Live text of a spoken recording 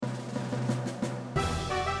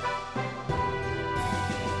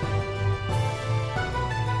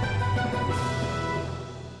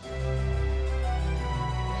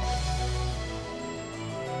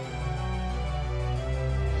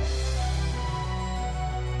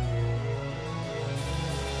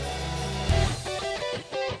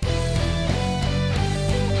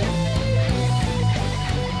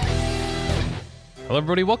Hello,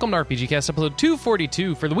 everybody. Welcome to RPGCast episode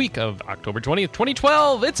 242 for the week of October 20th,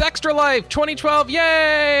 2012. It's Extra Life 2012.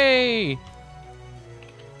 Yay!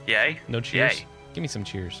 Yay? No cheers? Yay. Give me some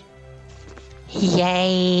cheers.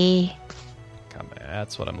 Yay. Come on,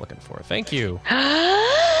 that's what I'm looking for. Thank you.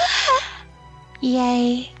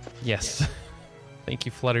 Yay. Yes. Thank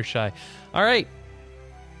you, Fluttershy. All right.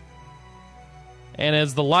 And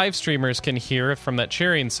as the live streamers can hear from that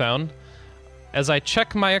cheering sound, as I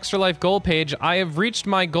check my Extra Life goal page, I have reached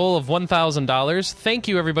my goal of $1,000. Thank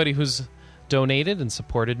you, everybody who's donated and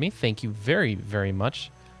supported me. Thank you very, very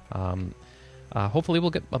much. Hopefully we'll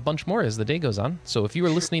get a bunch more as the day goes on. So if you are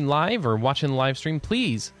listening live or watching the live stream,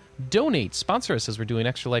 please donate. Sponsor us as we're doing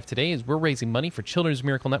Extra Life today. As we're raising money for Children's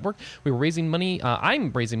Miracle Network. We're raising money.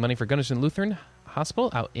 I'm raising money for Gunderson Lutheran Hospital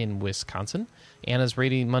out in Wisconsin. Anna's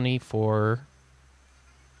raising money for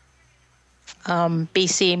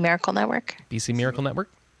BC Miracle Network. BC Miracle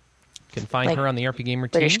Network. You can find her on the RP Gamer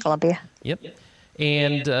team. British Columbia. Yep.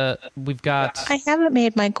 And we've got... I haven't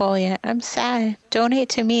made my goal yet. I'm sad. Donate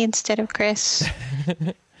to me instead of Chris.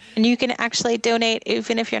 And you can actually donate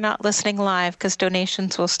even if you're not listening live, because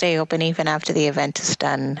donations will stay open even after the event is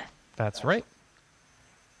done. That's right.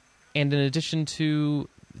 And in addition to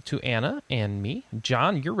Anna and me,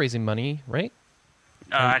 John, you're raising money, right?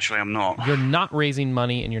 Actually, I'm not. You're not raising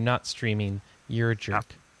money and you're not streaming. You're a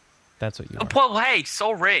jerk. That's what you are. Well, hey,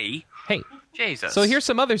 sorry. Hey. Jesus. So here's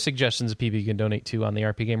some other suggestions of people you can donate to on the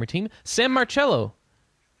RP Gamer team. Sam Marcello.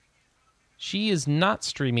 She is not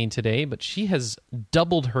streaming today, but she has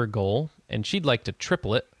doubled her goal, and she'd like to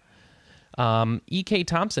triple it. E.K.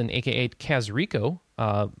 Thompson, a.k.a. Kazrico,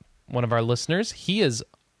 one of our listeners, he has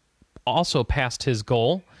also passed his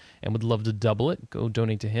goal and would love to double it. Go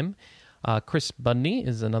donate to him. Chris Bundy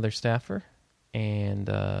is another staffer, and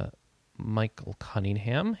Michael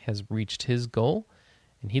Cunningham has reached his goal,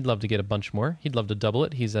 and he'd love to get a bunch more. He'd love to double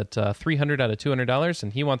it. He's at $300 out of $200,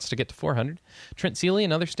 and he wants to get to $400. Trent Seeley,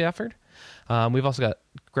 another staffer. We've also got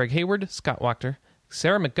Greg Hayward, Scott Wachter,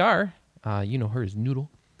 Sarah McGarr, you know her as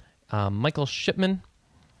Noodle, Michael Shipman,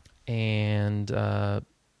 and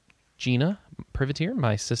Gina Privateer,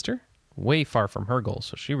 my sister, way far from her goal,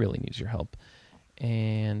 so she really needs your help.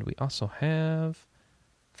 And we also have,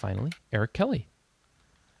 finally, Eric Kelly.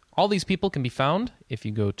 All these people can be found if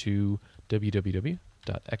you go to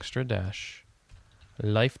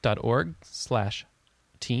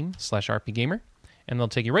www.extra-life.org/team/RPGamer, and they'll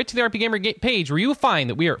take you right to the RP Gamer page where you'll find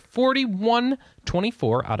that we are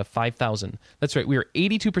 4124 out of 5,000. That's right, we are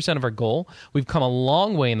 82% of our goal. We've come a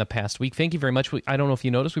long way in the past week. Thank you very much. I don't know if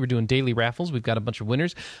you noticed, we were doing daily raffles. We've got a bunch of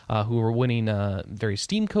winners who are winning various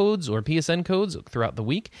Steam codes or PSN codes throughout the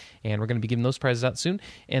week, and we're going to be giving those prizes out soon.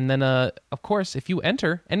 And then, of course, if you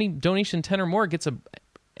enter, any donation 10 or more gets a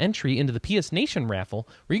entry into the PS Nation raffle,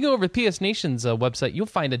 where you go over to PS Nation's website, you'll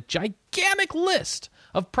find a gigantic list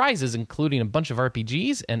of prizes, including a bunch of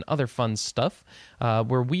RPGs and other fun stuff,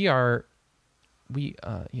 where we've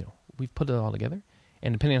put it all together,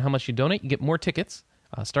 and depending on how much you donate, you get more tickets,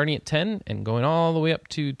 starting at $10 and going all the way up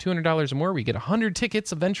to $200 or more. We get 100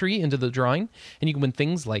 tickets of entry into the drawing, and you can win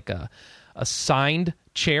things like a signed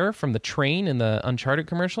chair from the train in the Uncharted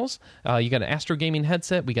commercials. You got an Astro Gaming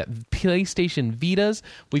headset. We got PlayStation Vitas.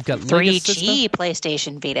 We've got 3G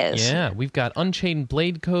PlayStation Vitas. Yeah, we've got Unchained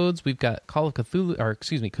Blade codes. We've got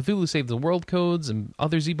Cthulhu Save the World codes and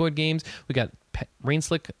other Z-Boyd games. We got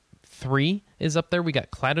Rainslick 3 is up there. We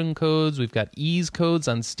got Cladoon codes. We've got Ease codes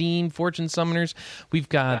on Steam, Fortune Summoners. We've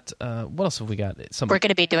got, what else have we got? We're going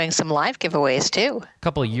to be doing some live giveaways, too. A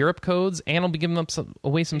couple of Europe codes. Anne will be giving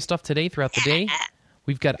away some stuff today throughout the day.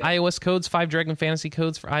 We've got iOS codes, 5 Dragon Fantasy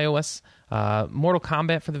codes for iOS, Mortal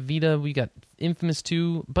Kombat for the Vita. We got Infamous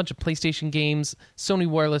 2, a bunch of PlayStation games, Sony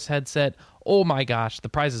wireless headset. Oh my gosh, the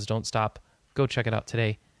prizes don't stop. Go check it out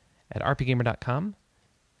today at rpgamer.com.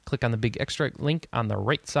 Click on the big extra link on the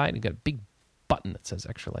right side. You've got a big button that says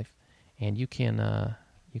Extra Life, and you can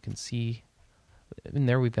see in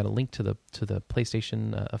there. We've got a link to the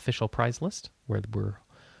PlayStation official prize list where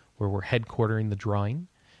we're headquartering the drawing.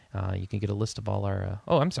 You can get a list of all our...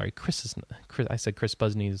 Chris. I said Chris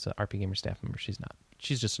Busney is an RP Gamer staff member. She's not.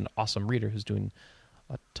 She's just an awesome reader who's doing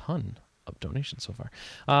a ton of donations so far.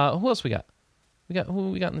 Who else we got? Who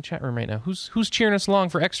we got in the chat room right now? Who's cheering us along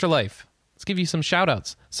for Extra Life? Let's give you some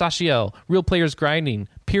shout-outs. Sashiel, Real Players Grinding,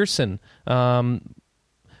 Pearson. Who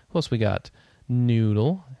else we got?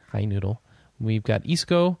 Noodle. Hi, Noodle. We've got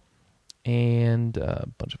Isco and a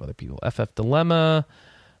bunch of other people. FF Dilemma.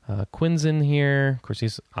 Quinn's in here. Of course,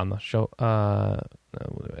 he's on the show. HIGN.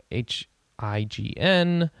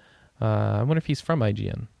 I wonder if he's from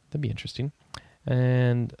IGN. That'd be interesting.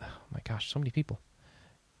 And, oh my gosh, so many people.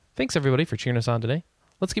 Thanks, everybody, for cheering us on today.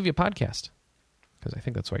 Let's give you a podcast, because I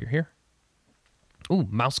think that's why you're here. Ooh,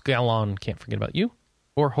 Mouse Gallon, can't forget about you.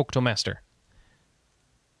 Or Hokuto Master.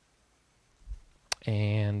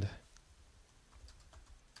 And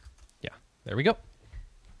yeah, there we go.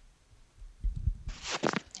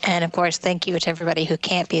 And of course, thank you to everybody who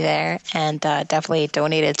can't be there and definitely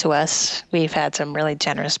donated to us. We've had some really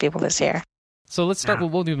generous people this year. So let's start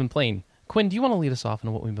with what we've been playing. Quinn, do you want to lead us off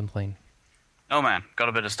into what we've been playing? Oh man, got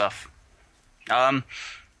a bit of stuff.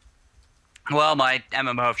 Well, my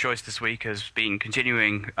MMO of choice this week has been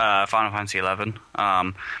continuing Final Fantasy XI.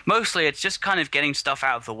 Mostly it's just kind of getting stuff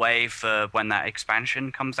out of the way for when that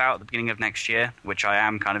expansion comes out at the beginning of next year, which I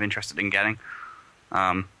am kind of interested in getting.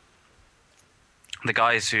 The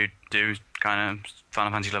guys who do kind of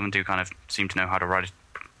Final Fantasy XI do kind of seem to know how to write a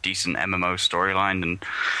decent MMO storyline, and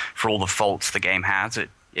for all the faults the game has, it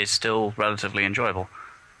is still relatively enjoyable.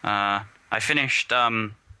 I finished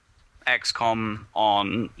XCOM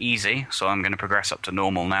on easy, so I'm going to progress up to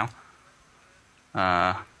normal now.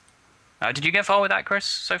 Did you get far with that, Chris,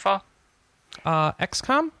 so far?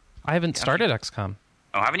 XCOM? I haven't started XCOM.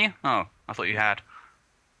 Oh, haven't you? Oh, I thought you had.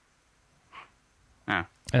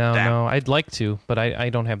 Oh, no, I'd like to, but I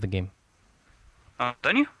don't have the game.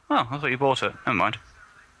 Don't you? Oh, I thought you bought it. Never mind.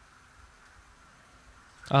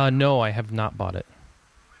 No, I have not bought it.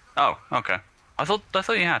 Oh, okay. I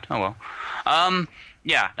thought you had. Oh well.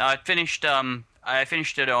 Yeah, I finished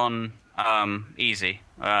it on easy,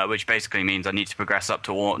 which basically means I need to progress up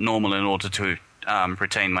to normal in order to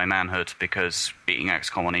retain my manhood, because beating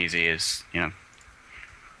XCOM on easy is,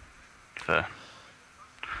 for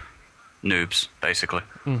noobs, basically.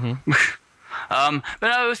 Mm-hmm. But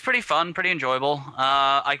no, it was pretty fun, pretty enjoyable.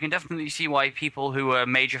 I can definitely see why people who are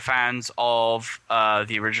major fans of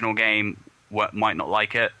the original game might not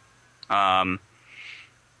like it.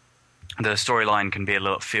 The storyline can be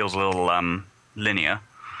feels a little linear.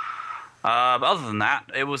 But other than that,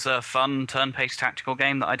 it was a fun turn-based tactical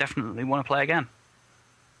game that I definitely want to play again.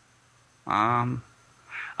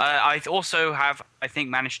 I also have, I think,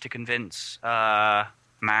 managed to convince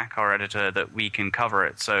Mac, our editor, that we can cover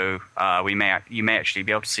it. So you may actually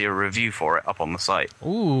be able to see a review for it up on the site.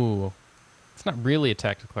 Ooh, it's not really a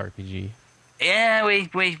tactical RPG. Yeah,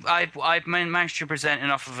 I managed to present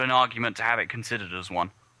enough of an argument to have it considered as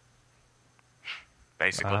one.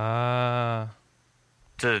 Basically. To,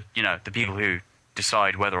 the people who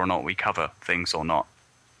decide whether or not we cover things or not.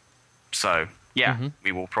 So, yeah,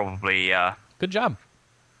 we will probably... Good job.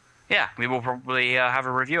 Yeah, we will probably have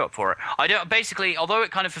a review up for it. I don't... Basically, although it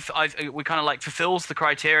kind of... fulfills the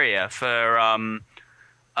criteria for...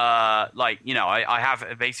 I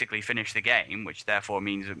have basically finished the game, which therefore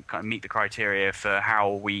means it kind of meet the criteria for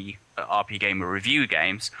how we RP Gamer review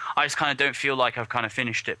games. I just kind of don't feel like I've kind of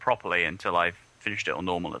finished it properly until I've finished it on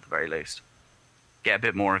normal at the very least. Get a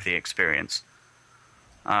bit more of the experience.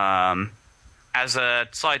 As a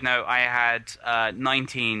side note, I had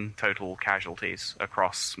 19 total casualties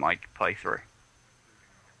across my playthrough.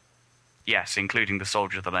 Yes, including the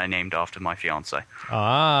soldier that I named after my fiancée.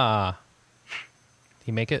 Ah. Did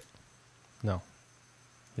he make it? No.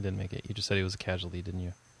 He didn't make it. You just said he was a casualty, didn't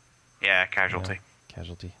you? Yeah, casualty. Yeah,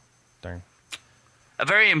 casualty. Darn. A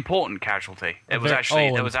very important casualty. There was actually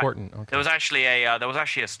a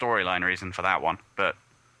storyline reason for that one, but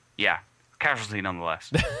yeah, casualty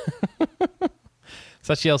nonetheless.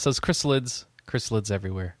 Sachiel says chrysalids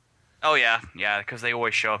everywhere. Oh yeah, because they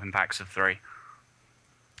always show up in packs of 3.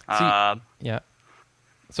 Yeah.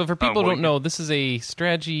 So for people who don't know, this is a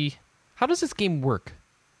strategy. How does this game work?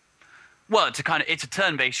 Well, it's a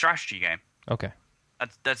turn-based strategy game. Okay.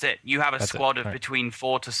 That's it. You have a squad of between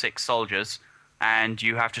 4 to 6 soldiers, and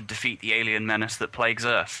you have to defeat the alien menace that plagues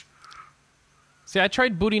Earth. See, I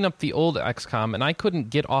tried booting up the old XCOM, and I couldn't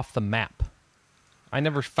get off the map. I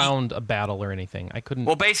never found a battle or anything. I couldn't.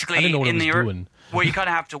 Well, basically, I didn't know what it was doing. Well, you kind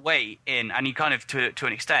of have to wait in, and you kind of to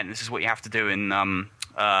an extent. This is what you have to do in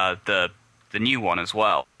the new one as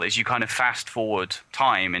well. Is you kind of fast forward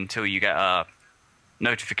time until you get a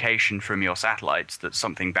notification from your satellites that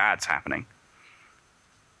something bad's happening.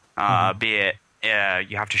 Be it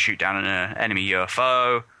you have to shoot down an enemy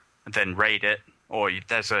UFO and then raid it, or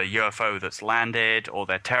there's a UFO that's landed, or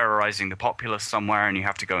they're terrorizing the populace somewhere and you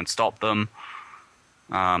have to go and stop them.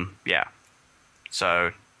 Yeah.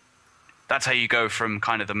 So that's how you go from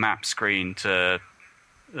kind of the map screen to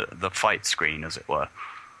the fight screen, as it were.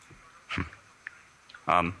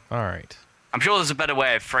 All right. I'm sure there's a better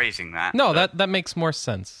way of phrasing that. No, that makes more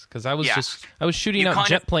sense, because I was shooting out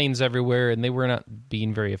jet planes everywhere, and they were not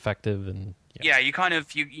being very effective. And you kind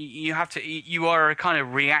of you are a kind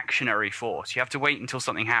of reactionary force. You have to wait until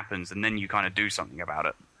something happens, and then you kind of do something about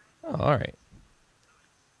it. Oh, all right.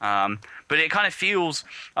 But it kind of feels.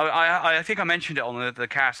 I think I mentioned it on the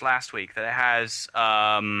cast last week that it has.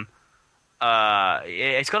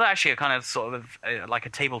 It's got actually a kind of sort of like a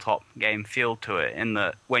tabletop game feel to it. In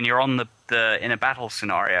that when you're on in a battle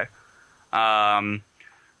scenario,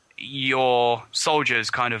 your soldiers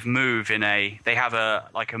kind of move they have a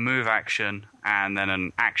move action and then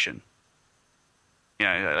an action.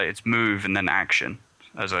 It's move and then action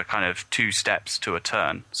as a kind of 2 steps to a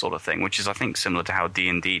turn sort of thing, which is, I think, similar to how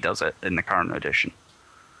D&D does it in the current edition.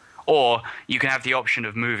 Or you can have the option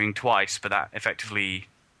of moving twice, but that effectively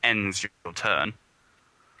ends your turn.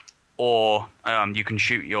 Or you can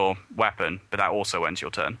shoot your weapon, but that also ends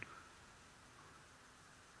your turn.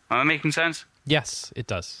 Am I making sense? Yes, it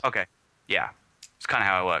does. Okay. Yeah. It's kind of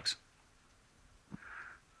how it works.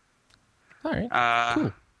 All right.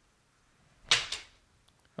 Cool.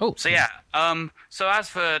 Oh. So yeah. So as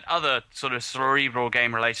for other sort of cerebral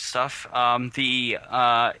game related stuff, the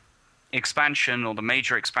expansion or the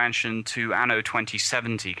major expansion to Anno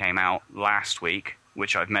 2070 came out last week,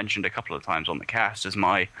 which I've mentioned a couple of times on the cast as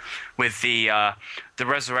with the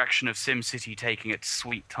resurrection of SimCity taking its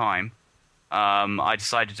sweet time. I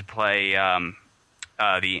decided to play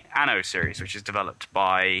the Anno series, which is developed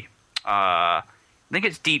by I think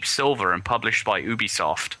it's Deep Silver and published by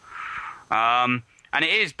Ubisoft. And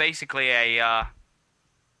it is basically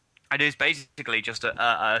just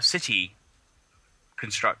a city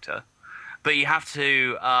constructor, but you have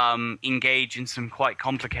to engage in some quite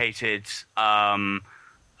complicated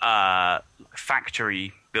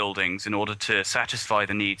factory buildings in order to satisfy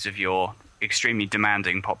the needs of your extremely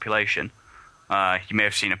demanding population. You may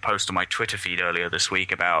have seen a post on my Twitter feed earlier this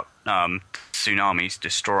week about tsunamis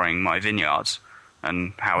destroying my vineyards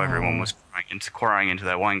and how everyone was crying into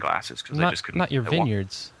their wine glasses because they just couldn't. Not your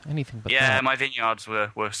vineyards, anything but yeah, that. my vineyards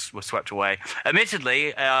were swept away.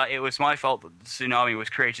 Admittedly, it was my fault that the tsunami was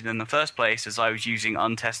created in the first place, as I was using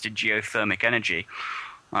untested geothermic energy,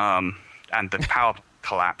 and the power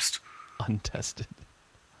collapsed. Untested.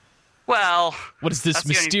 Well, what is this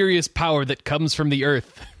mysterious power that comes from the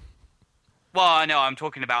earth? Well, I know. I'm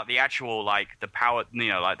talking about the actual the power.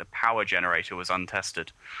 The power generator was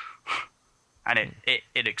untested. And it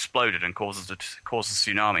exploded and caused a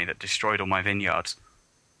tsunami that destroyed all my vineyards.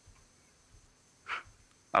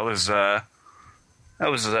 That was a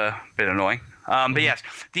bit annoying. But yes,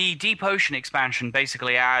 the Deep Ocean expansion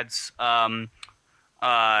basically adds a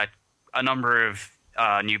number of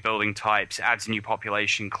new building types, adds a new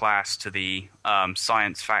population class to the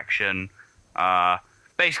science faction.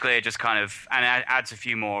 Basically, it just kind of adds a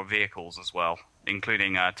few more vehicles as well,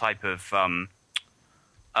 including a type of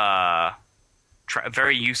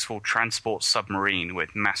very useful transport submarine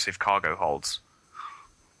with massive cargo holds.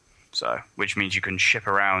 So, which means you can ship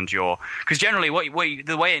around because generally,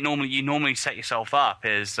 the way you normally set yourself up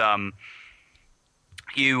is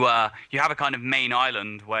you have a kind of main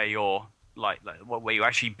island where you're where you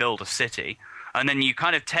actually build a city, and then you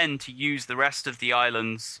kind of tend to use the rest of the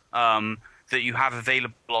islands that you have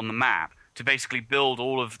available on the map to basically build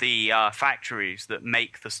all of the factories that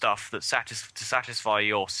make the stuff that to satisfy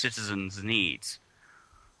your citizens' needs.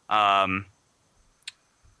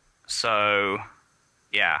 So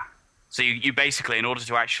you basically, in order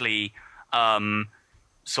to actually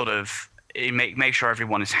sort of make sure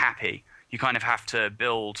everyone is happy, you kind of have to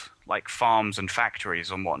build farms and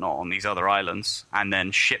factories and whatnot on these other islands, and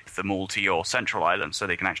then ship them all to your central island so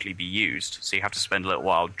they can actually be used. So you have to spend a little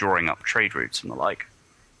while drawing up trade routes and the like.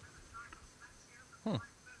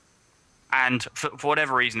 And for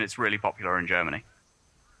whatever reason, it's really popular in Germany.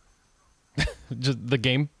 Just the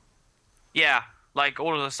game? Yeah,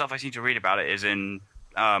 all of the stuff I seem to read about it is in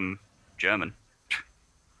German.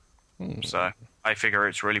 So I figure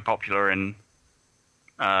it's really popular in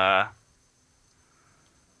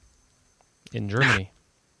Germany.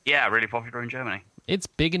 Yeah, really popular in Germany. It's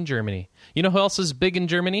big in Germany. You know who else is big in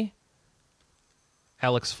Germany?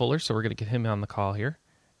 Alex Fuller, so we're going to get him on the call here.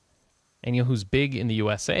 And you know who's big in the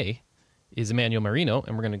USA is Emmanuel Marino,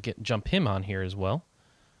 and we're going to jump him on here as well.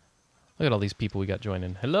 Look at all these people we got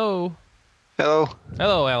joining. Hello. Hello.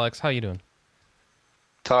 Hello, Alex. How you doing?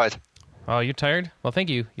 Tired. Oh, you're tired? Well, thank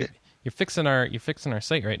you. Yeah. You're fixing our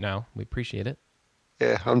site right now. We appreciate it.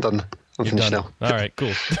 Yeah, I'm done. I'm finished now. All right,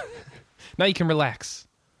 cool. Now you can relax.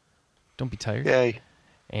 Don't be tired. Yay.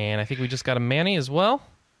 And I think we just got a Manny as well.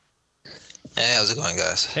 Hey, how's it going,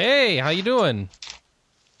 guys? Hey, how you doing?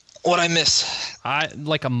 What'd I miss?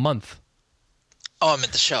 Like a month. Oh, I'm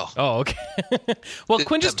at the show. Oh, okay. Well,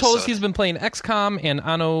 Quinn just told us he's been playing XCOM and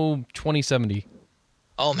Anno 2070.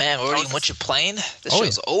 Oh, man, we're already what you're playing? This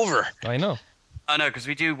show's over. I know. I know, because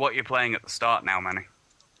we do what you're playing at the start now, Manny.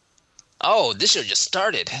 Oh, this show just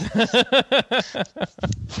started. Either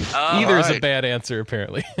is a Alright. bad answer,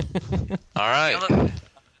 apparently. All right.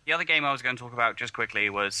 The other game I was going to talk about just quickly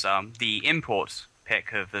was the import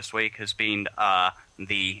pick of this week has been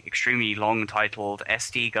the extremely long-titled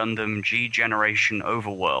SD Gundam G Generation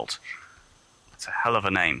Overworld. It's a hell of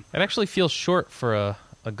a name. It actually feels short for a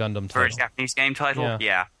Gundam For a title. Japanese game title?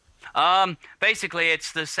 Yeah. Basically,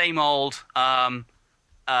 it's the same old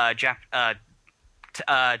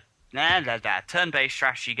turn-based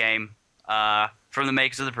strategy game from the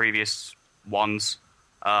makers of the previous ones.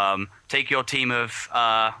 Take your team of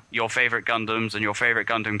your favorite Gundams and your favorite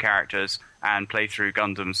Gundam characters and play through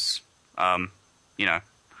Gundam's,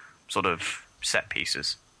 sort of set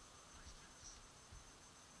pieces.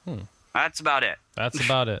 That's about it. That's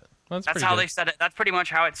about it. That's That's pretty how good. they set it. That's pretty much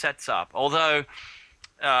how it sets up. Although,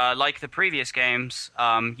 like the previous games,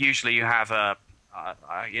 usually you have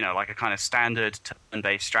like a kind of standard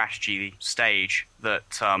turn-based strategy stage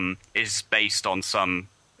that is based on some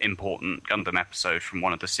important Gundam episode from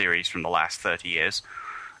one of the series from the last 30 years.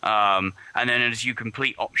 And then as you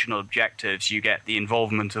complete optional objectives, you get the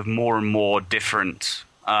involvement of more and more different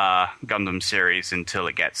Gundam series until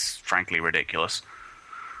it gets, frankly, ridiculous.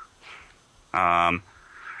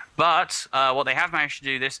 But what they have managed to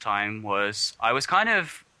do this time was, I was kind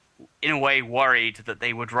of, in a way, worried that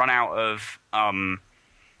they would run out of,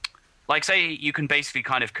 say you can basically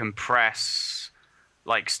kind of compress,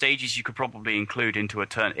 stages you could probably include into a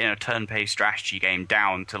turn-based strategy game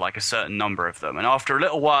down to, a certain number of them. And after a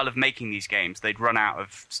little while of making these games, they'd run out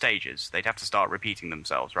of stages. They'd have to start repeating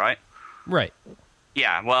themselves, right? Right.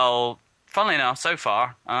 Yeah, well, funnily enough, so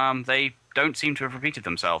far, they don't seem to have repeated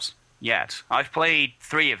themselves yet. I've played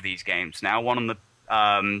 3 of these games now, one on the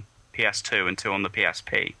PS2 and 2 on the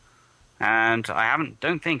PSP. And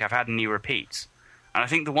don't think I've had any repeats. And I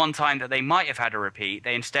think the one time that they might have had a repeat,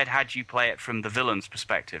 they instead had you play it from the villain's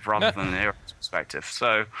perspective rather than the hero's perspective.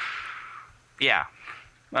 So, yeah.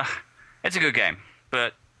 It's a good game,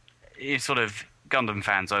 but it's sort of Gundam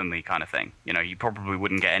fans only kind of thing. You probably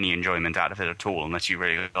wouldn't get any enjoyment out of it at all unless you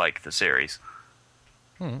really like the series.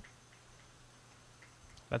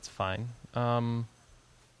 That's fine. Which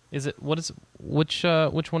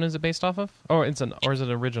one is it based off of? Or is it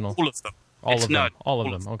original? All of them. All of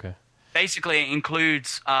them. Okay. Basically, it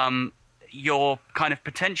includes your kind of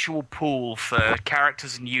potential pool for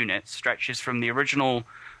characters and units stretches from the original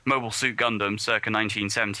Mobile Suit Gundam circa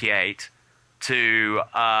 1978 to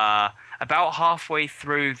about halfway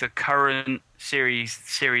through the current series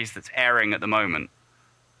that's airing at the moment,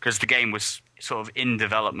 because the game was sort of in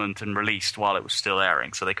development and released while it was still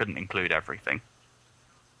airing, so they couldn't include everything,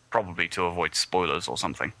 probably to avoid spoilers or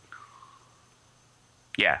something.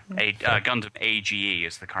 Yeah, Gundam AGE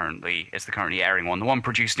is the currently airing one, the one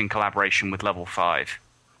produced in collaboration with Level 5.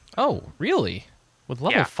 Oh, really? With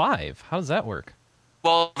level Yeah. 5? How does that work?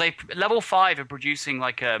 Well, Level 5 are producing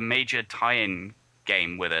a major tie-in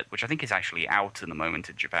game with it, which I think is actually out in the moment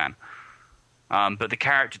in Japan. But the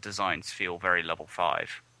character designs feel very Level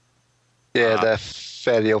 5. Yeah, they're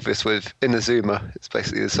fairly obvious with Inazuma. It's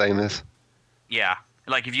basically the same as. Yeah.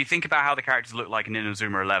 If you think about how the characters look like in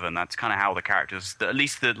Inazuma 11, that's kind of how the characters, at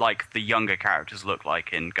least the younger characters, look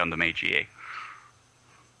like in Gundam AGE.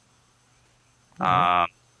 But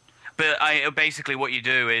basically what you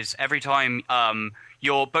do is every time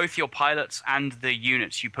both your pilots and the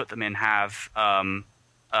units you put them in have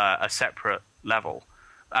a separate level.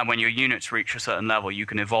 And when your units reach a certain level, you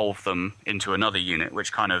can evolve them into another unit,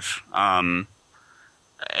 which kind of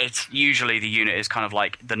it's usually the unit is kind of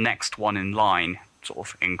like the next one in line, sort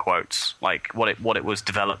of in quotes, like what it was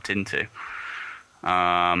developed into.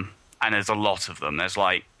 And there's a lot of them. There's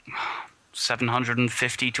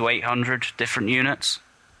 750 to 800 different units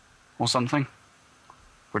or something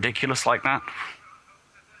ridiculous like that.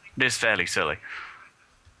 It is fairly silly.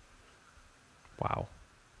 Wow.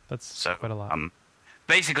 That's So quite a lot.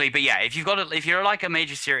 basically, but yeah, if you're a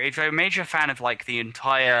major series, if you're a major fan of the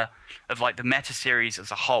entire of the meta series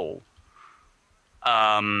as a whole,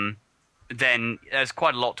 then there's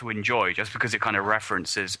quite a lot to enjoy just because it kind of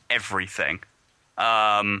references everything.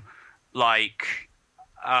 It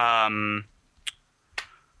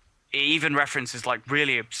even references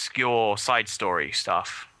really obscure side story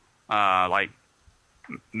stuff, old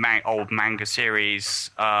manga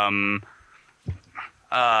series,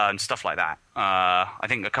 and stuff like that. I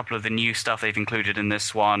think a couple of the new stuff they've included in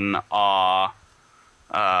this one are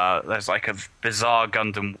there's a bizarre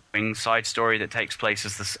Gundam Wing side story that takes place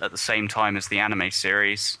at the same time as the anime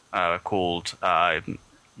series, called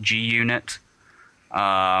G Unit.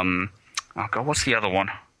 Oh god, what's the other one?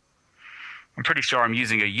 I'm pretty sure I'm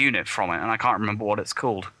using a unit from it, and I can't remember what it's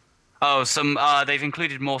called. Oh, they've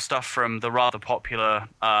included more stuff from the rather popular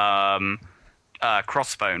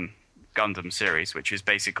Crossbone Gundam series, which is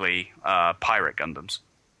basically pirate Gundams.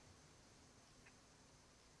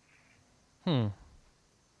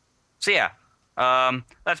 So yeah,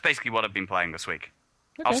 that's basically what I've been playing this week.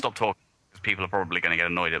 Okay. I'll stop talking because people are probably going to get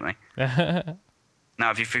annoyed at me. Now,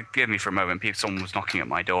 if you forgive me for a moment, someone was knocking at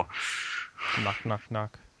my door. Knock, knock,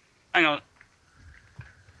 knock. Hang on.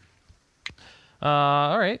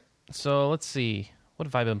 All right. So let's see. What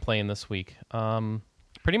have I been playing this week?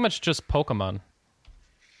 Pretty much just Pokemon.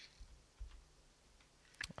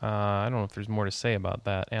 I don't know if there's more to say about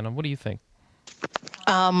that. Anna, what do you think?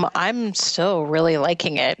 I'm still really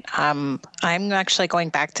liking it. I'm actually going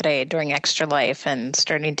back today during Extra Life and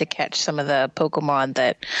starting to catch some of the Pokemon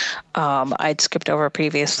that I'd skipped over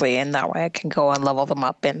previously, and that way I can go and level them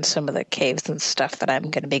up in some of the caves and stuff that I'm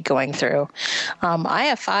going to be going through. I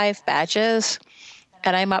have 5 badges,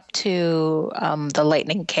 and I'm up to the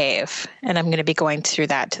Lightning Cave, and I'm going to be going through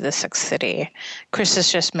that to the 6th city. Chris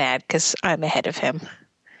is just mad because I'm ahead of him.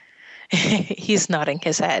 He's nodding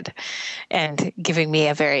his head and giving me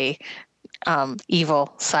a very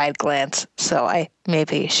evil side glance, so I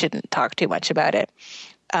maybe shouldn't talk too much about it.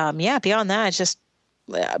 Beyond that, it's just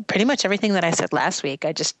pretty much everything that I said last week.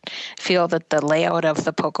 I just feel that the layout of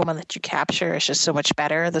the Pokemon that you capture is just so much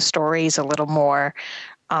better. The story is a little more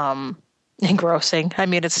engrossing. I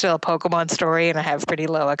mean, it's still a Pokemon story, and I have pretty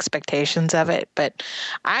low expectations of it, but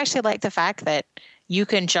I actually like the fact that you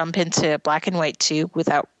can jump into Black and White 2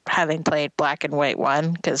 without having played Black and White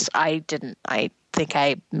 1, because I didn't. I think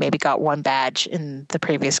I maybe got 1 badge in the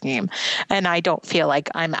previous game, and I don't feel like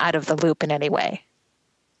I'm out of the loop in any way.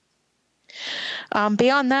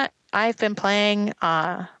 Beyond that, I've been playing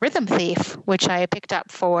Rhythm Thief, which I picked up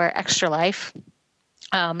for Extra Life.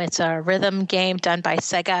 It's a rhythm game done by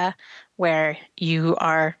Sega, where you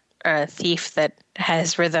are a thief that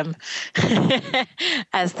has rhythm,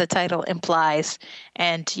 as the title implies,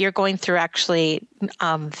 and you're going through actually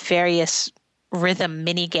various rhythm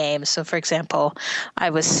mini games. So, for example,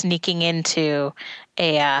 I was sneaking into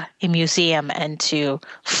a museum, and to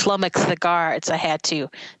flummox the guards, I had to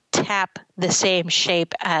tap the same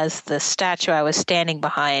shape as the statue I was standing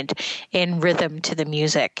behind in rhythm to the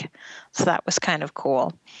music. So that was kind of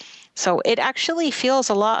cool. So it actually feels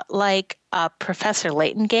a lot like a Professor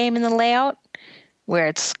Layton game in the layout, where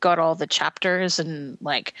it's got all the chapters and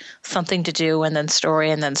like something to do and then story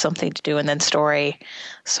and then something to do and then story.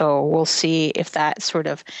 So we'll see if that sort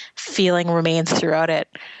of feeling remains throughout it.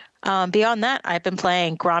 Beyond that, I've been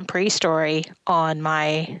playing Grand Prix Story on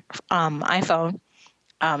my iPhone.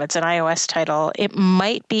 It's an iOS title. It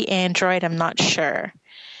might be Android. I'm not sure.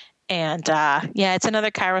 And it's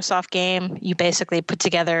another Kairosoft game. You basically put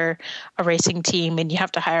together a racing team, and you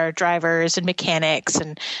have to hire drivers and mechanics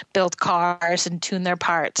and build cars and tune their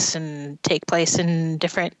parts and take place in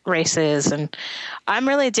different races. And I'm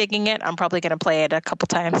really digging it. I'm probably going to play it a couple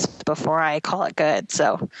times before I call it good.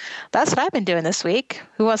 So that's what I've been doing this week.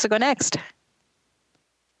 Who wants to go next?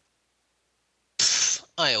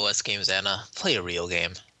 iOS games, Anna. Play a real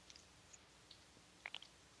game.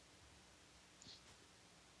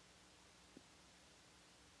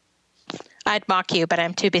 I'd mock you, but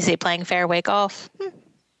I'm too busy playing fairway golf.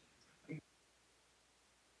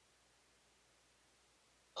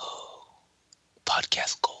 Oh,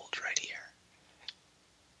 podcast gold right here.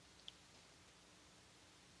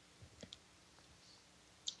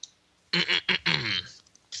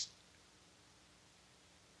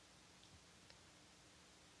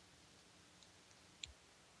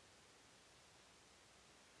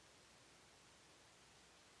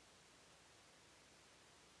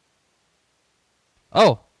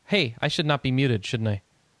 Oh, hey, I should not be muted, shouldn't I?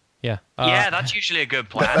 Yeah. Yeah, that's usually a good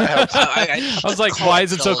plan. I was like, why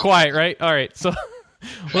is it so quiet, right? All right, so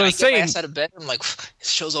what I was saying, my ass out of bed, I'm like, this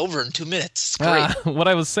show's over in 2 minutes. It's great. What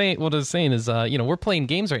I was saying is, we're playing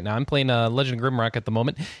games right now. I'm playing Legend of Grimrock at the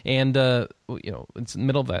moment, and it's in the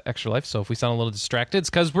middle of that Extra Life. So if we sound a little distracted, it's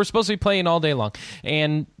because we're supposed to be playing all day long.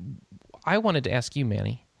 And I wanted to ask you,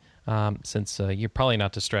 Manny, since you're probably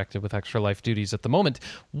not distracted with Extra Life duties at the moment,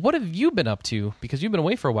 what have you been up to? Because you've been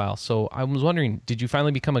away for a while. So I was wondering, did you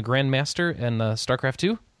finally become a Grandmaster in StarCraft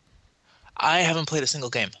 2? I haven't played a single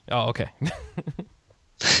game. Oh, okay.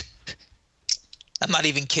 I'm not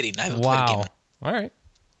even kidding. I haven't played a game. All right.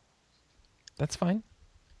 That's fine.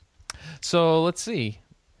 So let's see.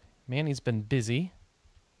 Manny's been busy,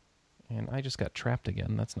 and I just got trapped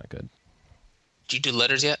again. That's not good. Did you do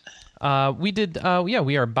letters yet? We did.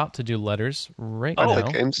 We are about to do letters right now. I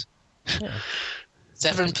play games. Yeah. Has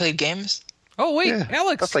everyone played games? Oh, wait, Yeah,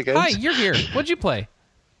 Alex. I play games. Hi, you're here. What'd you play?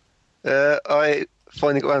 I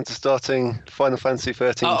finally got around to starting Final Fantasy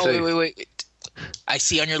 13 Oh, too. wait. I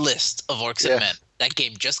see on your list of Orcs Yeah. and Men. That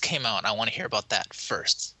game just came out. I want to hear about that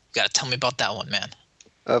first. You got to tell me about that one, man.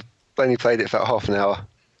 I've only played it for about half an hour.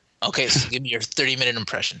 Okay, so give me your 30-minute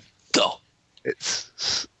impression. Go.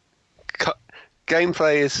 It's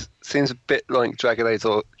gameplay seems a bit like Dragon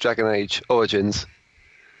Age Origins,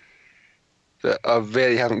 but I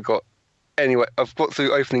really haven't got anyway. I've got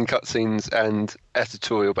through opening cutscenes and a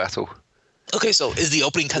tutorial battle. Okay, so is the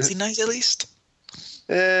opening cutscene nice at least?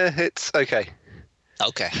 It's okay.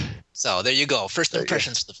 Okay, so there you go. First There you go.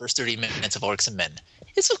 impressions for the first 30 minutes of Orcs and Men.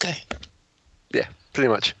 It's okay. Yeah, pretty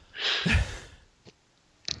much.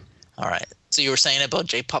 All right. So you were saying about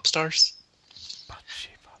J-pop stars?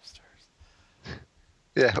 J-pop stars.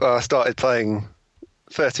 Yeah, well, I started playing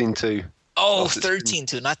 13.2. Oh, Yes, it's-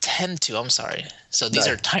 13-2, not 10-2. I'm sorry. So these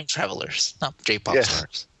No. are time travelers, not J-pop Yes.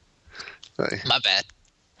 stars. Right. My bad.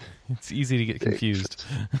 It's easy to get confused.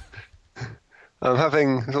 I'm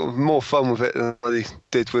having sort of more fun with it than I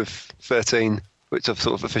did with 13, which I've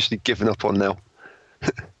sort of officially given up on now.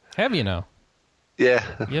 Have you now? Yeah.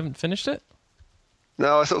 You haven't finished it?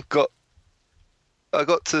 No, I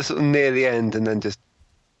got to sort of near the end and then just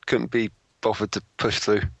couldn't be bothered to push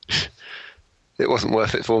through. It wasn't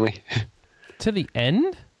worth it for me. To the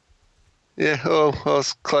end? Yeah, I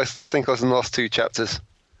was close. I think I was in the last 2 chapters.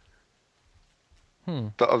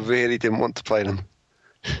 But I really didn't want to play them.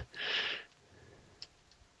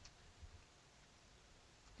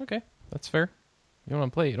 Okay, that's fair. You don't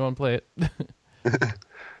want to play it, you don't want to play it.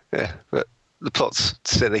 Yeah, but the plot's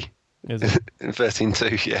silly. Is it? In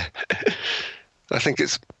 13.2, yeah. I think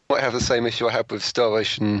it might have the same issue I had with Star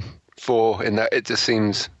Ocean 4 in that it just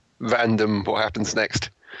seems random what happens next.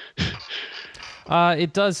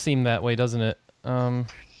 It does seem that way, doesn't it?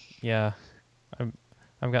 Yeah.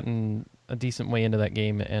 I've gotten a decent way into that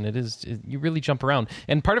game, and you really jump around.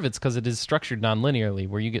 And part of it's because it is structured non-linearly,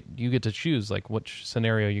 where you get to choose like which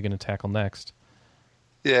scenario you're going to tackle next.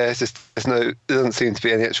 Yeah, it's just there doesn't seem to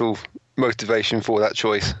be any actual motivation for that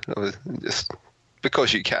choice. Just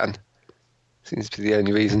because you can seems to be the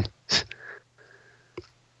only reason.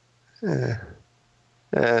 But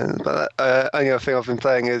only other thing I've been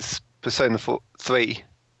playing is Persona 3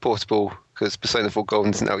 Portable, because Persona 4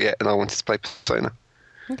 Golden isn't out yet, and I wanted to play Persona.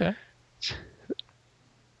 Okay.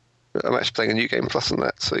 But I'm actually playing a new game plus on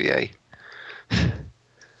that, so yay.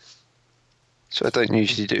 So I don't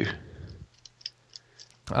usually do.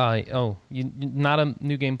 You're not a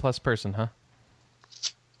New Game Plus person, huh?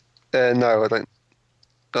 No, I don't.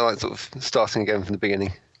 I like sort of starting again from the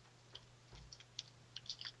beginning.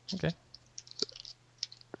 Okay.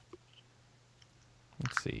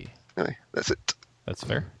 Let's see. Anyway, that's it. That's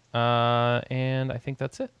fair. And I think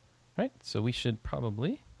that's it. Right? So we should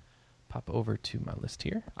probably pop over to my list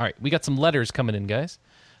here. All right, we got some letters coming in, guys.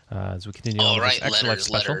 As we continue on All with right, this Extra Life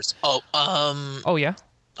special. letters. Oh yeah.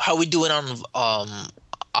 How are we doing on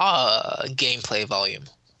gameplay volume?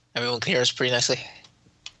 Everyone can hear us pretty nicely.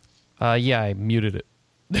 Yeah, I muted it,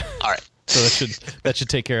 All right. so that should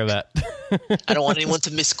take care of that. I don't want anyone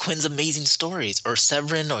to miss Quinn's amazing stories or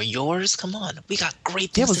Severin or yours. Come on, we got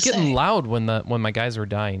great Yeah, things it was to getting say. loud when my guys were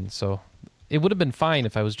dying, so it would have been fine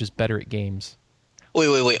if I was just better at games.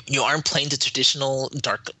 Wait! You aren't playing the traditional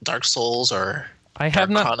Dark Souls or? I have Dark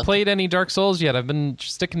not Chronicle? played any Dark Souls yet. I've been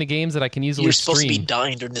sticking to games that I can easily You're supposed to be stream.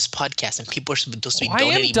 dying during this podcast, and people are supposed to be I am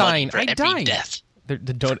donating dying. money for I every died. death.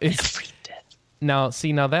 It's, Every death.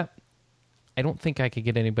 now that I don't think I could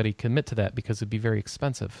get anybody to commit to that because it'd be very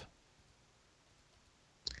expensive.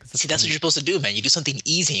 See, that's what you're supposed to do, man. You do something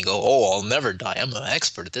easy and you go, "Oh, I'll never die. I'm an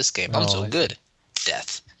expert at this game. I'm Oh, so I good."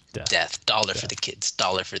 Death. Death. Dollar for the kids.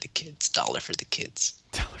 Dollar for the kids. Dollar for the kids.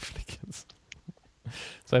 $1 for the kids.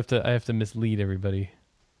 So I have to mislead everybody.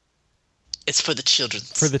 It's for the children.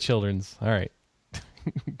 For the children's. All right.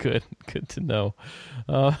 Good to know.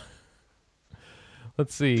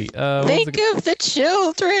 Let's see. Think of the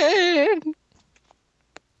children.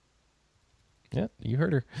 Yeah, you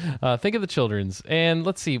heard her. Think of the children's. And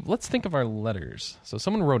let's see. Let's think of our letters. So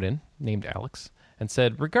someone wrote in, named Alex, and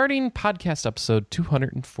said, regarding podcast episode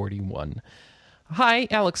 241. Hi,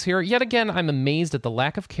 Alex here. Yet again, I'm amazed at the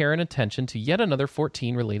lack of care and attention to yet another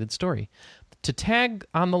 14-related story. To tag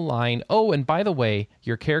on the line, "Oh, and by the way,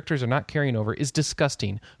 your characters are not carrying over," is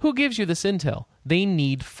disgusting. Who gives you this intel? They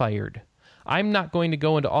need fired. I'm not going to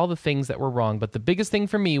go into all the things that were wrong, but the biggest thing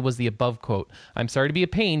for me was the above quote. I'm sorry to be a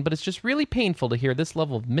pain, but it's just really painful to hear this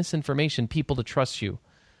level of misinformation people to trust you.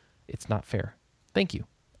 It's not fair. Thank you,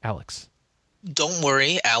 Alex. Don't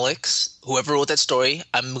worry, Alex. Whoever wrote that story,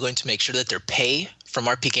 I'm going to make sure that their pay from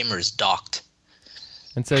RP Gamer is docked.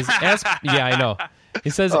 And says, yeah, I know. He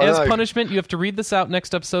says, Oh, as no. punishment, you have to read this out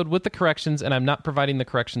next episode with the corrections, and I'm not providing the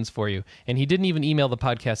corrections for you. And he didn't even email the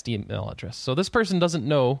podcast email address. So this person doesn't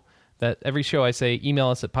know that every show I say, email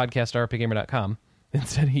us at podcast@rpgamer.com.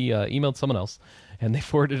 Instead, he emailed someone else, and they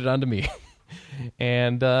forwarded it on to me.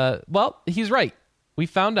 And, well, he's right. We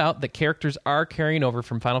found out that characters are carrying over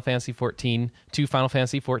from Final Fantasy XIV to Final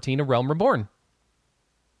Fantasy XIV: A Realm Reborn.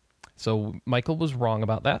 So Michael was wrong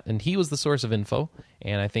about that, and he was the source of info,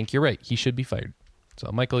 and I think you're right. He should be fired. So,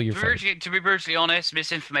 Michael, you're fired. To be brutally honest,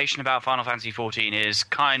 misinformation about Final Fantasy XIV is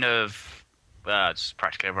kind of it's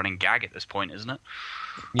practically a running gag at this point, isn't it?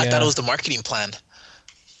 Yeah. I thought it was the marketing plan.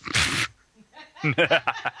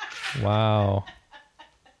 Wow.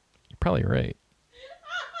 You're probably right.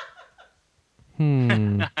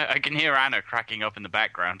 I can hear Anna cracking up in the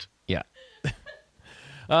background. Yeah.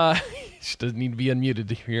 She doesn't need to be unmuted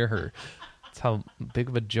to hear her. That's how big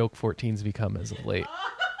of a joke 14's become as of late.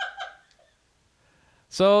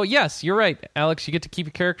 So, yes, you're right, Alex. You get to keep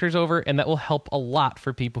your characters over, and that will help a lot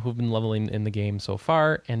for people who've been leveling in the game so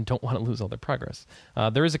far and don't want to lose all their progress.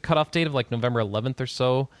 There is a cutoff date of like November 11th or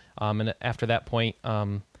so, and after that point,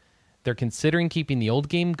 they're considering keeping the old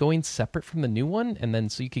game going separate from the new one, and then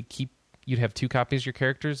so you'd have two copies of your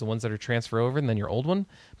characters, the ones that are transfer over, and then your old one.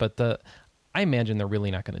 But I imagine they're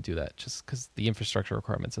really not going to do that just because the infrastructure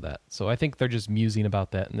requirements of that. So I think they're just musing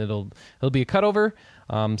about that, and it'll be a cutover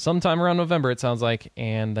sometime around November, it sounds like,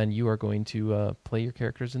 and then you are going to play your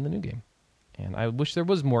characters in the new game. And I wish there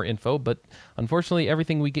was more info, but unfortunately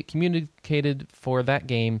everything we get communicated for that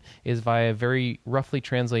game is via very roughly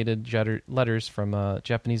translated letters from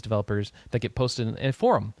Japanese developers that get posted in a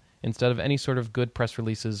forum instead of any sort of good press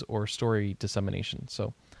releases or story dissemination.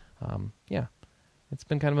 So, yeah, it's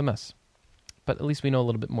been kind of a mess. But at least we know a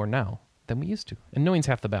little bit more now than we used to. And knowing's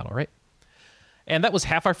half the battle, right? And that was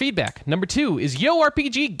half our feedback. Number 2 is Yo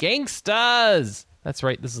RPG Gangstas! That's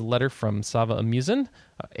right, this is a letter from Sava Amusin,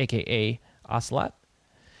 a.k.a. Ocelot.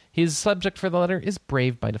 His subject for the letter is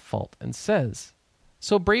Brave by Default, and says,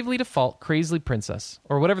 So Bravely Default, Crazily Princess,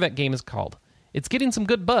 or whatever that game is called. It's getting some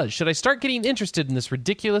good buzz. Should I start getting interested in this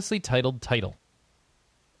ridiculously titled title?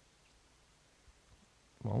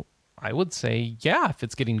 Well, I would say, yeah, if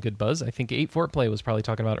it's getting good buzz. I think 8-Fort-Play was probably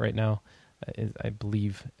talking about it right now, I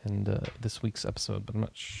believe, in this week's episode, but I'm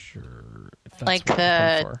not sure if that's Like what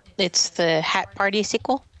they're going for. it's the Hat Party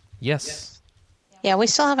sequel? Yes. Yeah, we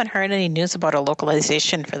still haven't heard any news about a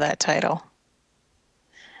localization for that title.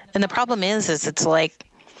 And the problem is it's like,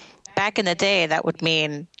 back in the day, that would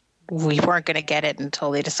mean we weren't going to get it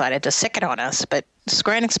until they decided to sick it on us. But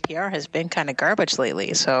Square Enix PR has been kind of garbage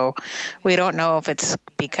lately, so we don't know if it's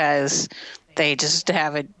because they just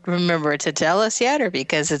haven't remembered to tell us yet or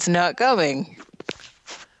because it's not coming.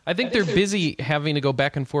 I think they're busy having to go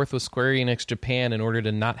back and forth with Square Enix Japan in order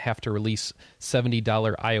to not have to release $70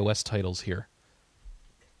 iOS titles here.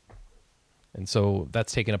 And so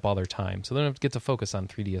that's taking up all their time. So they don't have to get to focus on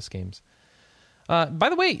 3DS games. By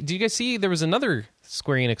the way, did you guys see there was another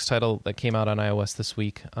Square Enix title that came out on iOS this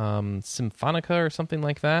week, Symphonica or something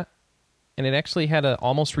like that? And it actually had an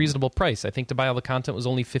almost reasonable price. I think to buy all the content was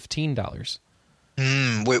only $15.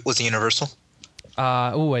 Wait, was it Universal?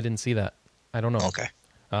 I didn't see that. I don't know. Okay.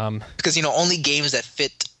 Because, only games that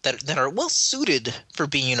fit, that are well suited for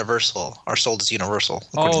being Universal are sold as Universal.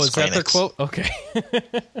 Oh, is that their quote? Okay.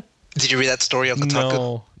 Did you read that story on Kotaku?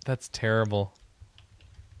 No, that's terrible.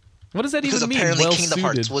 What does that even mean? Because apparently well Kingdom suited?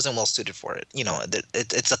 Hearts wasn't well suited for it.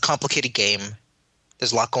 It's a complicated game.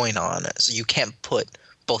 There's a lot going on, so you can't put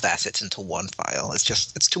both assets into one file.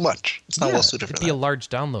 It's too much. It's not well suited for that. It'd be a large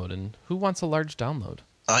download, and who wants a large download?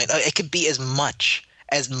 It could be as much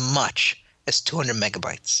as 200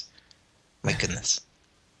 megabytes. My goodness.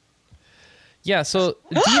 Yeah, so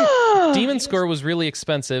Demon Score was really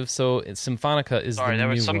expensive, so Symphonica is the new one. There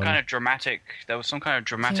was some kind of dramatic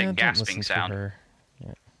gasping sound.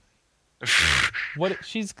 Yeah.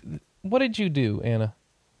 What did you do, Anna?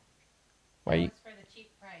 Why? It's for the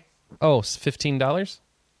cheap price. Oh, $15?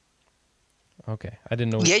 Okay, I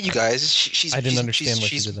didn't know. Yeah, you guys. I didn't understand why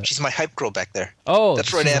she did that. She's my hype girl back there. Oh,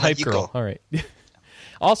 that's right, she's a Anna. hype You girl. go. All right.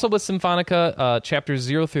 Also, with Symphonica, chapters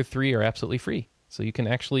 0 through 3 are absolutely free, so you can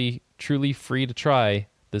actually truly free to try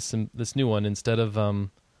this new one instead of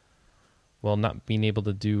not being able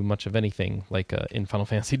to do much of anything like in Final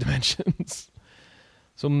Fantasy Dimensions.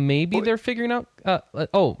 So maybe they're figuring out.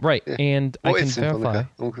 Right, yeah. And I can verify.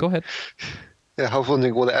 Okay. Go ahead. Yeah, I was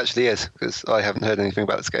wondering what it actually is because I haven't heard anything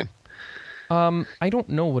about this game. I don't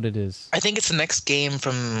know what it is. I think it's the next game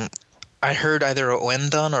from, I heard either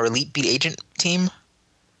Oendon or Elite Beat Agent team.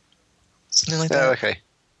 Something like that. Oh, okay.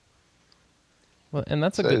 Well, and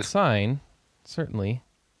that's a good sign, certainly.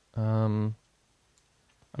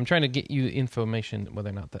 I'm trying to get you information whether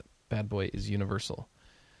or not that bad boy is universal.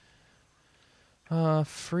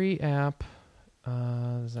 Free app.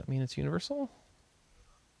 Does that mean it's universal?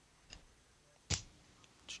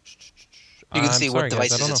 You can see what guys,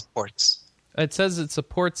 devices it supports. It says it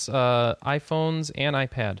supports iPhones and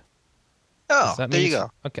iPad. Oh, there you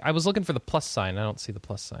go. Okay, I was looking for the plus sign. I don't see the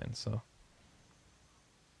plus sign, so.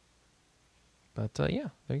 But yeah,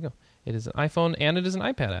 there you go. It is an iPhone and it is an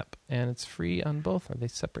iPad app, and it's free on both. Are they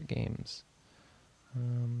separate games?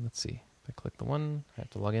 Let's see. If I click the one, I have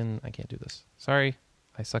to log in. I can't do this. Sorry,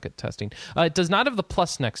 I suck at testing. It does not have the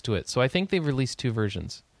plus next to it, so I think they've released two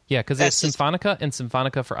versions. Yeah, because it's Symphonica and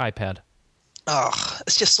Symphonica for iPad. Oh,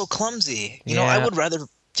 it's just so clumsy. You know, I would rather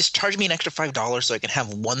just charge me an extra $5 so I can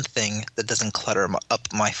have one thing that doesn't clutter up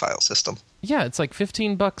my file system. Yeah, it's like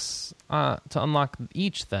 $15 to unlock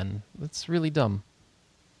each then. That's really dumb.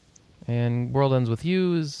 And World Ends With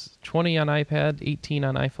You is $20 on iPad, $18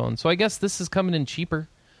 on iPhone. So I guess this is coming in cheaper.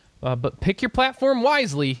 But pick your platform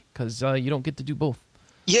wisely, because you don't get to do both.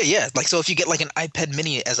 Yeah. Like, so if you get like an iPad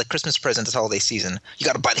mini as a Christmas present this holiday season, you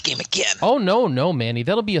got to buy the game again. Oh, no, Manny.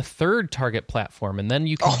 That'll be a third Target platform, and then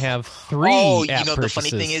you can have three app the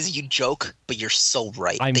purchases. funny thing is you joke, but you're so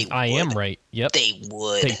right. I am right. Yep. They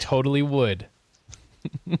would. They totally would.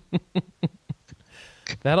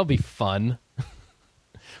 That'll be fun.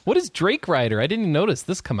 What is Drake Rider? I didn't even notice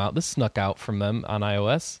this come out. This snuck out from them on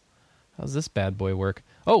iOS. How's this bad boy work?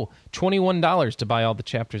 Oh, $21 to buy all the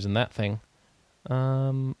chapters in that thing. I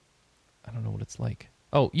don't know what it's like.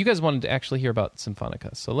 Oh, you guys wanted to actually hear about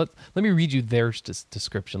Symphonica, so let me read you their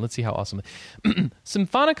description. Let's see how awesome.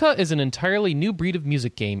 Symphonica is an entirely new breed of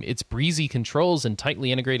music game. Its breezy controls and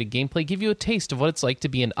tightly integrated gameplay give you a taste of what it's like to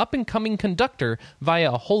be an up-and-coming conductor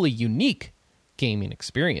via a wholly unique gaming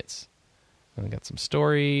experience. And we got some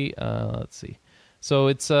story. Let's see. So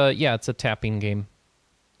it's it's a tapping game.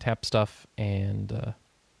 Tap stuff and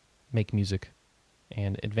make music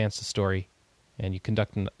and advance the story. And you're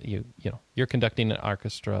conducting an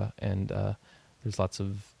orchestra, and there's lots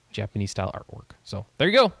of Japanese style artwork. So there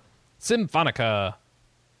you go, Symphonica.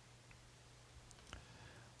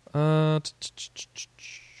 Let's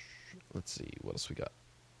see what else we got.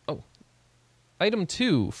 Oh, item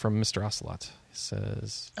 2 from Mr. Ocelot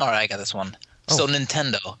says. All right, I got this one. Oh. So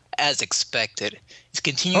Nintendo, as expected, is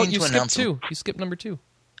continuing to announce. You skipped number 2.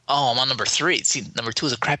 Oh, I'm on number 3. See, number 2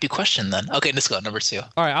 is a crappy question then. Okay, let's go. Number 2.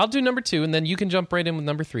 All right, I'll do number 2, and then you can jump right in with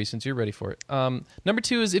number 3 since you're ready for it. Number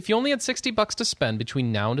 2 is, if you only had $60 to spend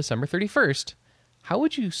between now and December 31st, how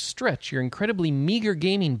would you stretch your incredibly meager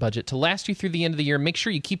gaming budget to last you through the end of the year and make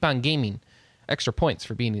sure you keep on gaming? Extra points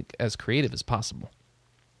for being as creative as possible.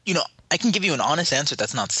 You know, I can give you an honest answer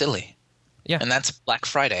that's not silly. Yeah. And that's Black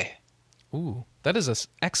Friday. Ooh, that is an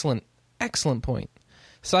excellent point.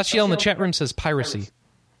 Sachiel in the chat room says piracy.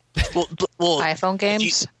 Well, iPhone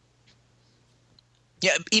games?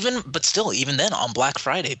 But still, even then on Black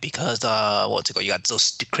Friday, because you got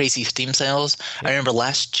those crazy Steam sales. Yeah. I remember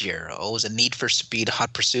last year, it was a Need for Speed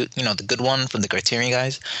Hot Pursuit, the good one from the Criterion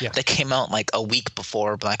guys. Yeah. That came out like a week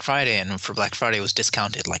before Black Friday, and for Black Friday it was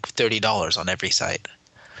discounted like $30 on every site.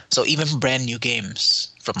 So even for brand new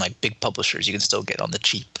games from like big publishers, you can still get on the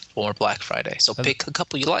cheap for Black Friday. So pick a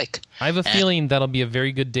couple you like. I have a feeling that'll be a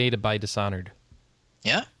very good day to buy Dishonored.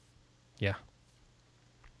 Yeah? Yeah.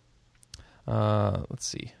 Let's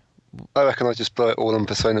see. I reckon I'll just blow it all on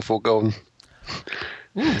Persona 4 Golden.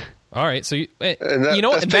 Ooh. All right, so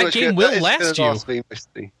that game will last you.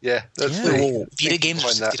 Yeah, that's Vita games are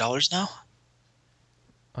 $60 now.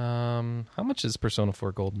 How much is Persona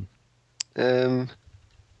 4 Golden?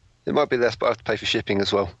 It might be less, but I have to pay for shipping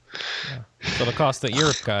as well. Yeah. So the cost that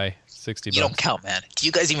Europe guy $60. You don't count, man. Do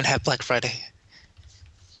you guys even have Black Friday?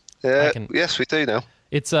 Yes, we do now.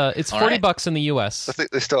 It's $40 in the US. I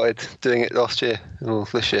think they started doing it last year or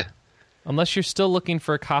this year. Unless you're still looking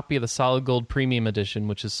for a copy of the Solid Gold Premium Edition,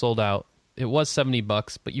 which is sold out. It was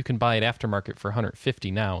 $70, but you can buy it aftermarket for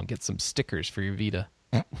 $150 now and get some stickers for your Vita.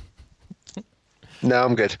 No,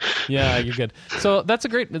 I'm good. Yeah, you're good. So that's so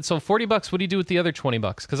 $40. What do you do with the other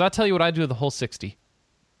 $20? Because I'll tell you what I do with the whole $60.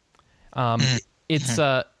 It's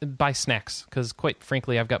buy snacks, because quite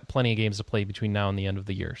frankly, I've got plenty of games to play between now and the end of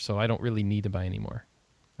the year, so I don't really need to buy any more.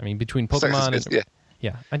 I mean, between Pokemon and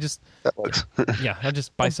I just that works. I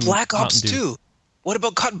just buy some Black Ops Mountain Dew. 2. What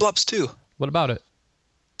about Cotton Blobs 2? What about it?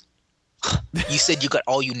 You said you got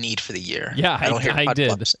all you need for the year. Yeah, I did.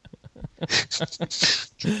 Blobs.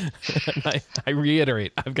 I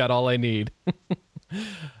reiterate, I've got all I need.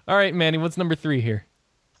 All right, Manny, what's number 3 here?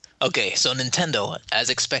 Okay, so Nintendo,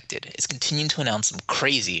 as expected, is continuing to announce some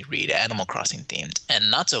crazy read Animal Crossing themed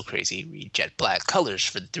and not so crazy read Jet Black colors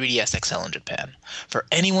for the 3DS XL in Japan. For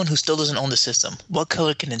anyone who still doesn't own the system, what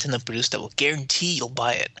color can Nintendo produce that will guarantee you'll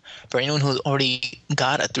buy it? For anyone who's already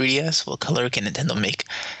got a 3DS, what color can Nintendo make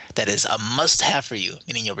that is a must-have for you,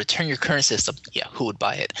 meaning you'll return your current system, yeah, who would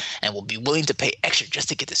buy it, and will be willing to pay extra just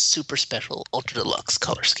to get this super special Ultra Deluxe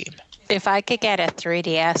color scheme? If I could get a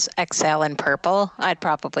 3DS XL in purple, I'd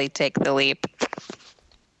probably take the leap.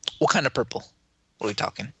 What kind of purple? What are we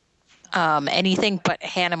talking? Anything but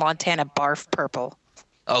Hannah Montana barf purple.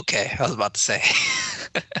 Okay, I was about to say.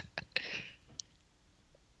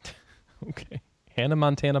 Okay. Hannah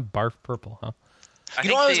Montana barf purple, huh? I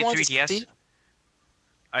think the 3DS.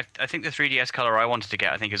 I think the 3DS color I wanted to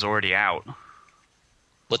get, I think, is already out.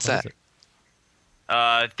 What's that?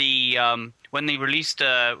 When they released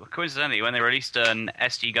coincidentally, when they released an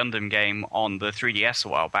SD Gundam game on the 3DS a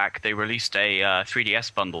while back, they released a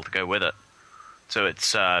 3DS bundle to go with it. So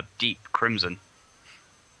it's deep crimson.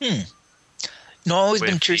 No, I've always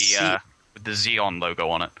been curious to see. With the Xeon logo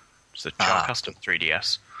on it. It's a custom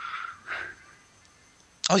 3DS.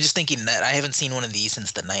 I was just thinking that I haven't seen one of these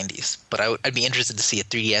since the 90s, but I'd be interested to see a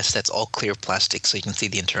 3DS that's all clear plastic so you can see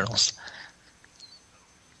the internals.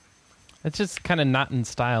 It's just kind of not in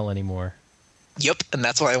style anymore. Yep, and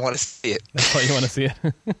that's why I want to see it. That's why you want to see it.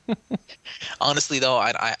 Honestly, though,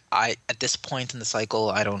 I at this point in the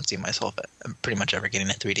cycle, I don't see myself pretty much ever getting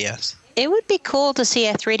a 3DS. It would be cool to see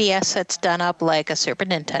a 3DS that's done up like a Super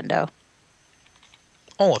Nintendo.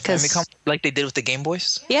 Oh, a Famicom, like they did with the Game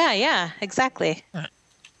Boys? Yeah, exactly. Right.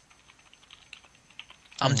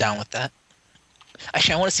 I'm down with that.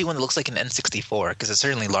 Actually, I want to see one that looks like an N64, because it's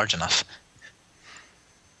certainly large enough.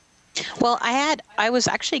 Well, I was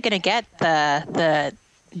actually going to get the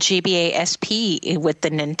GBA SP with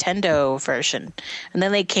the Nintendo version, and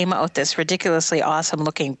then they came out with this ridiculously awesome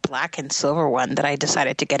looking black and silver one that I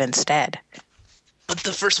decided to get instead. But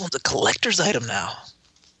the first one's a collector's item now.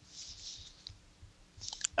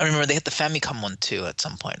 I remember they had the Famicom one too at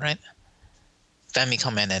some point, right?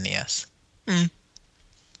 Famicom and NES.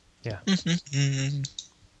 Yeah.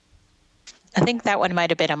 I think that one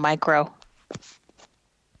might have been a micro.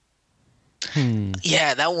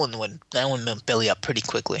 Yeah, that one went belly up pretty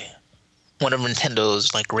quickly. One of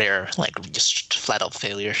Nintendo's rare, just flat out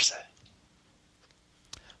failures.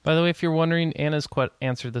 By the way, if you're wondering, Anna's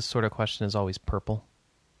answer to this sort of question is always purple.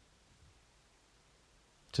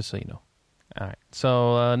 Just so you know. All right.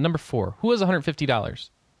 So number 4, who has $150?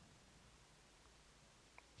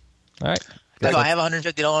 All right. If I have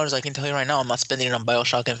 $150, I can tell you right now, I'm not spending it on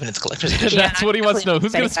BioShock Infinite's Collector's Edition. That's what he wants to know.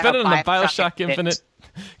 Who's going to spend it on the BioShock Infinite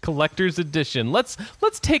Collector's Edition? Let's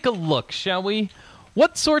take a look, shall we?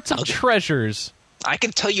 What sorts of treasures? I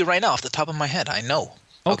can tell you right now off the top of my head. I know.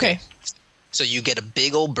 Okay. So you get a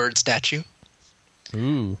big old bird statue.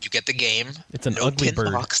 Ooh. You get the game. It's an no ugly tin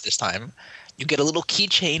bird. box this time. You get a little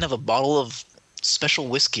keychain of a bottle of special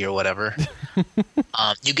whiskey or whatever.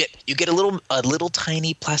 You get a little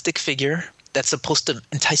tiny plastic figure that's supposed to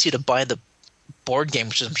entice you to buy the board game,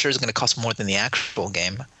 which I'm sure is going to cost more than the actual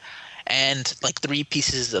game, and 3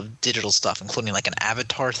 pieces of digital stuff, including an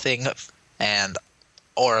avatar thing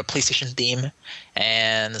or a PlayStation theme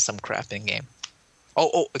and some crafting game.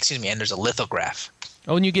 Oh, excuse me, and there's a lithograph.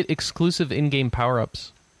 Oh, and you get exclusive in-game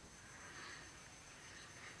power-ups.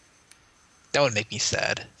 That would make me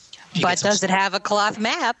sad. But does it have a cloth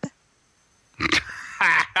map?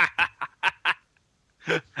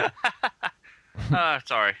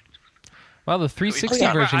 Sorry. Well, the 360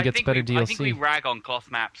 version gets better DLC. I think we rag on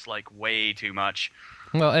cloth maps way too much.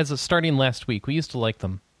 Well, starting last week, we used to like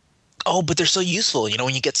them. Oh, but they're so useful.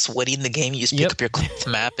 When you get sweaty in the game, you just pick up your cloth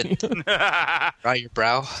map and dry your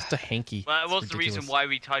brow. Just a hanky. Well, that was the reason why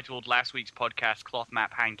we titled last week's podcast "Cloth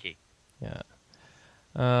Map Hanky." Yeah.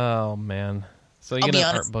 Oh man. So you get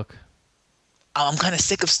an art book. I'm kind of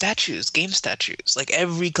sick of statues, game statues.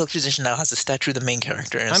 Every collector's edition now has a statue of the main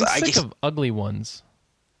character. And I'm sick of ugly ones.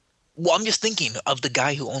 Well, I'm just thinking of the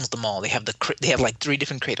guy who owns them all. They have 3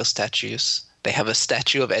 different Kratos statues. They have a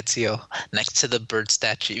statue of Ezio next to the bird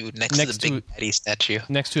statue, next to the Big Daddy statue,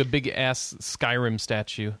 next to a big ass Skyrim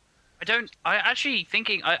statue. I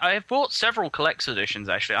have bought several collector's editions.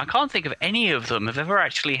 Actually, I can't think of any of them have ever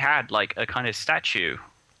actually had a kind of statue.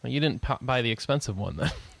 Well, you didn't buy the expensive one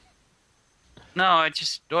then. No,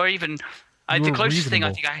 the closest thing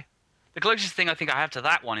I think I have to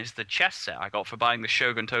that one is the chess set I got for buying the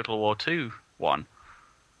Shogun Total War 2 one.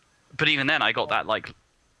 But even then, I got that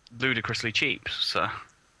ludicrously cheap. So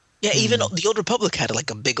yeah, even the Old Republic had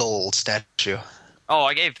a big old statue. Oh,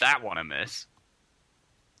 I gave that one a miss.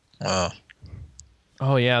 Oh,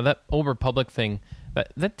 Oh yeah, that Old Republic thing.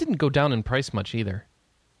 That didn't go down in price much either.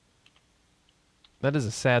 That is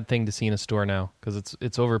a sad thing to see in a store now because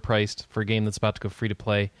it's overpriced for a game that's about to go free to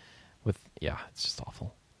play. It's just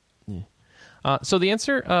awful. Yeah. So the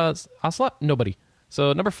answer, Ocelot, nobody.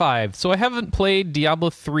 So number 5. So I haven't played Diablo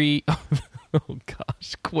 3. Oh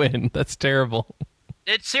gosh, Quinn, that's terrible.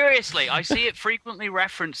 Seriously, I see it frequently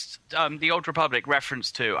referenced, the Old Republic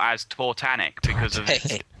referenced to as Tortanic because of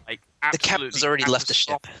the captain's already left the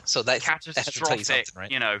ship, so that has to tell you something,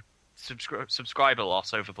 right? Subscriber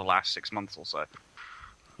loss over the last 6 months or so.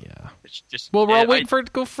 Yeah, it's just we're all waiting for it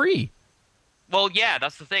to go free. Well, yeah,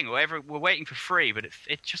 that's the thing. We're waiting for free, but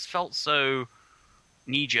it just felt so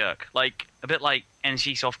knee jerk, like a bit like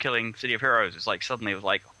NCSoft killing City of Heroes. It's like suddenly it was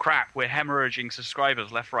like, crap, we're hemorrhaging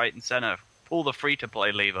subscribers left, right, and center. Pull the free to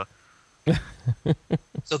play lever.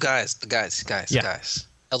 So guys,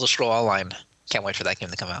 Elder Scrolls Online. Can't wait for that game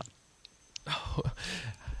to come out. Oh.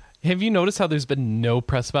 Have you noticed how there's been no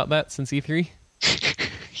press about that since E3?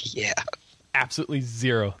 Yeah. Absolutely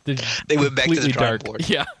zero. They went back to the drawing board.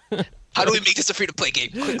 Yeah. How do we make this a free-to-play game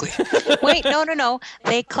quickly? Wait, no.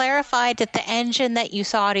 They clarified that the engine that you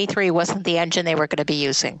saw at E3 wasn't the engine they were going to be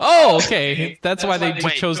using. Oh, okay. That's why they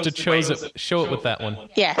chose to show it with that one.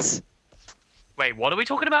 Yes. Wait, what are we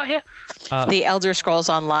talking about here? The Elder Scrolls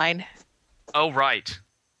Online. Oh, right.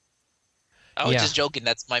 I was just joking.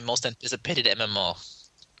 That's my most anticipated MMO.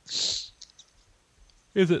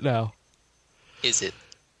 Is it now? Is it?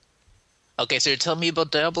 Okay, so you're telling me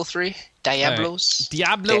about Diablo 3? Diablos? Right.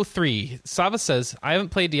 Diablo 3. Sava says, I haven't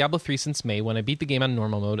played Diablo 3 since May when I beat the game on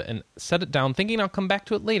normal mode and set it down thinking I'll come back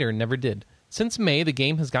to it later and never did. Since May, the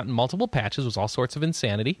game has gotten multiple patches with all sorts of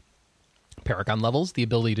insanity. Paragon levels, the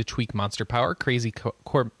ability to tweak monster power, crazy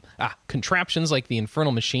contraptions like the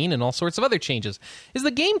Infernal Machine, and all sorts of other changes. Is the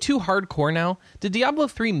game too hardcore now? Did Diablo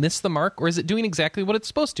 3 miss the mark, or is it doing exactly what it's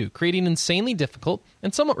supposed to, creating insanely difficult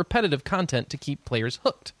and somewhat repetitive content to keep players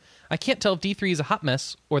hooked? I can't tell if D3 is a hot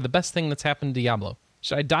mess or the best thing that's happened to Diablo.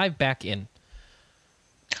 Should I dive back in?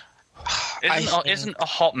 Isn't a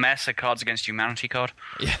hot mess a Cards Against Humanity card?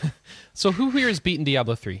 Yeah. So who here has beaten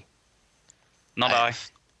Diablo 3? Not I.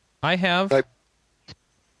 I have.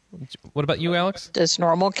 What about you, Alex? Does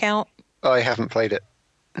normal count? I haven't played it.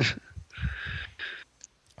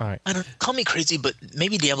 All right. I don't call me crazy, but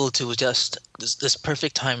maybe Diablo 2 was just this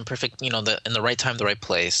perfect time, in the right time, the right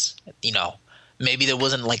place. Maybe there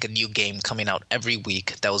wasn't like a new game coming out every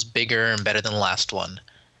week that was bigger and better than the last one,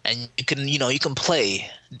 and you can play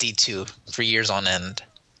D2 for years on end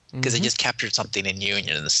because it just captured something in you and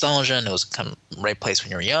your nostalgia, and it was kind of the right place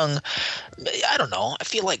when you were young. I don't know. I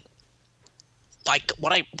feel like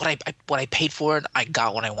what I paid for it, I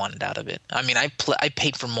got what I wanted out of it. I mean, I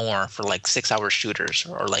paid for more for like 6-hour shooters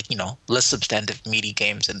or less substantive meaty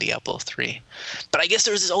games than Diablo 3. But I guess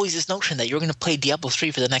there's always this notion that you're going to play Diablo 3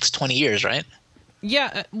 for the next 20 years, right?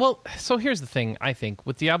 Yeah, well, so here's the thing, I think,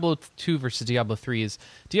 with Diablo 2 versus Diablo 3 is,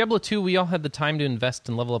 Diablo 2, we all had the time to invest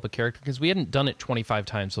and level up a character because we hadn't done it 25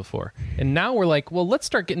 times before. And now we're like, well, let's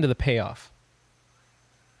start getting to the payoff.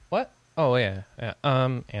 What? Oh, yeah.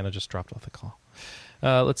 Anna just dropped off the call.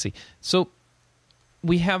 Let's see. So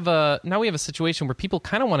we have now we have a situation where people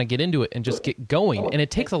kind of want to get into it and just get going, and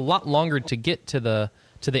it takes a lot longer to get to the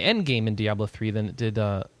end game in Diablo 3 than it did,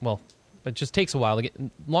 it just takes a while to get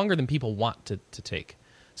longer than people want to take.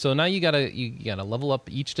 So now you gotta level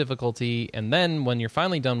up each difficulty, and then when you're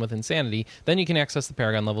finally done with Insanity, then you can access the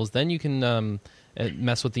Paragon levels. Then you can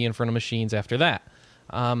mess with the Infernal Machines after that.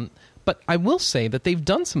 But I will say that they've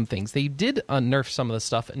done some things. They did nerf some of the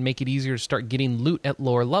stuff and make it easier to start getting loot at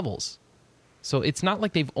lower levels. So it's not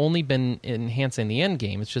like they've only been enhancing the end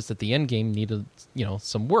game. It's just that the end game needed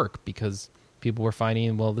some work because people were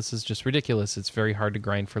finding, well, this is just ridiculous. It's very hard to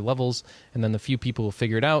grind for levels. And then the few people who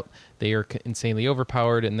figure it out, they are insanely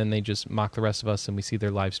overpowered, and then they just mock the rest of us, and we see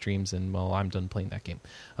their live streams, and, well, I'm done playing that game.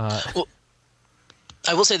 Well,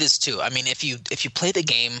 I will say this, too. I mean, if you play the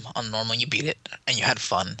game on normal and you beat it, and you had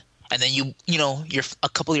fun, and then a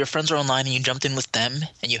couple of your friends are online, and you jumped in with them,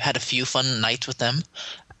 and you had a few fun nights with them,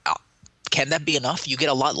 can that be enough? You get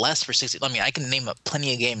a lot less for $60. I mean, I can name up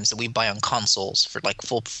plenty of games that we buy on consoles for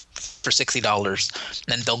for $60,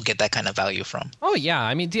 and don't get that kind of value from. Oh yeah,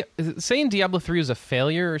 I mean, saying Diablo 3 was a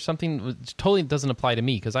failure or something totally doesn't apply to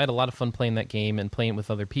me because I had a lot of fun playing that game and playing it with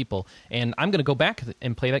other people, and I'm going to go back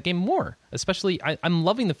and play that game more. Especially, I'm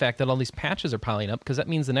loving the fact that all these patches are piling up because that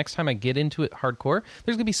means the next time I get into it hardcore,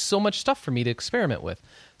 there's going to be so much stuff for me to experiment with.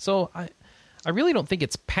 So I really don't think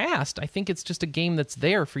it's past. I think it's just a game that's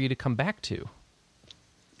there for you to come back to.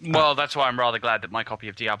 Well, that's why I'm rather glad that my copy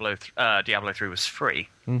of Diablo 3 was free.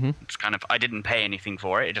 Mm-hmm. It's kind of, I didn't pay anything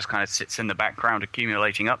for it. It just kind of sits in the background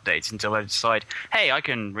accumulating updates until I decide, hey, I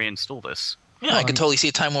can reinstall this. Yeah, I could totally see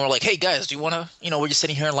a time where we're like, hey guys, do you want to, we're just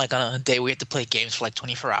sitting here like on a day we have to play games for like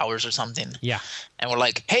 24 hours or something. Yeah. And we're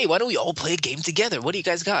like, hey, why don't we all play a game together? What do you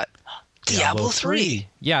guys got? Diablo 3.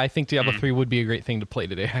 Yeah, I think Diablo 3 would be a great thing to play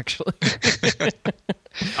today, actually.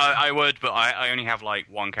 I would, but I only have like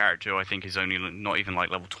one character who I think is only not even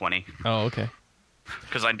like level 20. Oh, okay.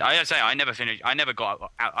 Because I never finished.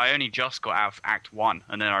 I only just got out of Act 1,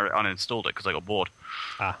 and then I uninstalled it because I got bored.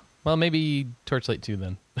 Ah, well, maybe Torchlight 2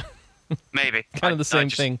 then. Maybe. Kind of the same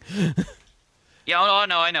thing. Yeah, I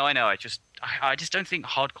know. I just don't think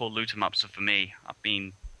hardcore loot 'em ups are for me.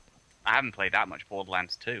 I haven't played that much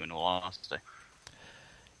Borderlands 2 in all honesty.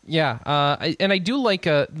 Yeah, I do like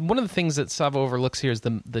one of the things that Sava overlooks here is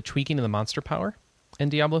the tweaking of the monster power in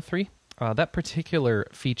Diablo 3. That particular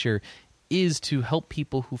feature is to help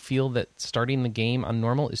people who feel that starting the game on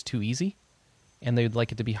normal is too easy, and they'd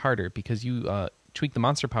like it to be harder because you tweak the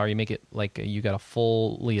monster power, you make it like you got a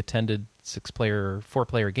fully attended 6-player or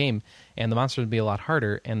 4-player game, and the monsters would be a lot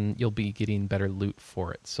harder, and you'll be getting better loot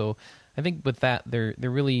for it. So I think with that, they're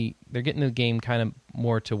getting the game kind of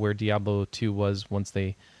more to where Diablo 2 was once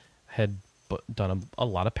they had done a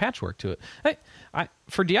lot of patchwork to it.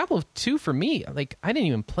 For Diablo 2, for me, like I didn't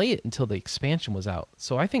even play it until the expansion was out.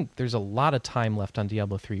 So I think there's a lot of time left on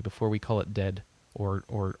Diablo 3 before we call it dead or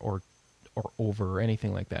over or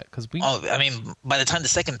anything like that. By the time the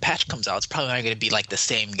second patch comes out, it's probably not going to be like the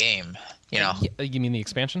same game. You mean the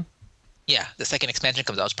expansion? Yeah, the second expansion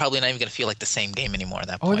comes out. It's probably not even going to feel like the same game anymore at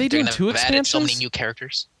that point. Oh, are they doing 2 expansions? Added so many new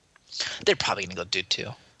characters. They're probably going to go do 2.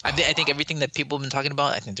 I think everything that people have been talking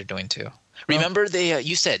about, I think they're doing 2. Remember,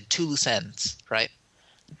 you said 2 loose ends, right?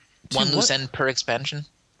 1 loose end per expansion.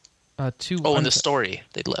 2. Oh, in the story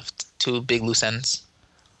they left 2 big loose ends.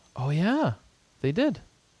 Oh yeah, they did.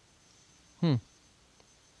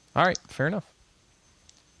 All right, fair enough.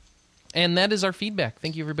 And that is our feedback.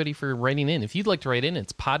 Thank you, everybody, for writing in. If you'd like to write in,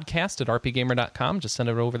 it's podcast@rpgamer.com. Just send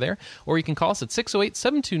it over there. Or you can call us at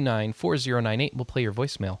 608-729-4098. We'll play your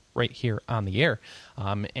voicemail right here on the air.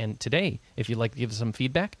 And today, if you'd like to give us some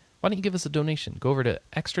feedback, why don't you give us a donation? Go over to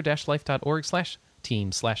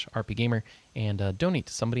extra-life.org/team/rpgamer and donate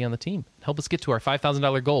to somebody on the team. Help us get to our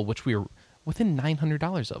 $5,000 goal, which we are within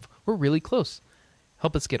 $900 of. We're really close.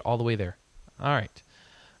 Help us get all the way there. All right.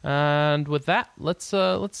 And with that, let's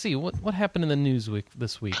see what happened in the news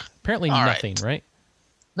this week. Apparently nothing, right?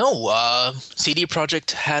 No, CD Projekt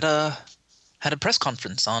had a press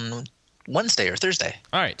conference on Wednesday or Thursday.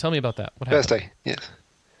 All right, tell me about that. What happened? Thursday, yes.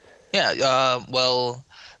 Yeah, well,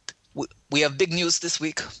 we have big news this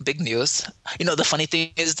week. Big news. The funny thing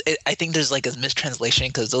is, I think there's like a mistranslation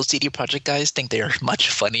because those CD Projekt guys think they are much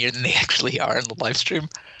funnier than they actually are in the live stream.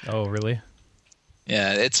 Oh, really?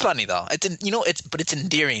 Yeah, it's funny though. It's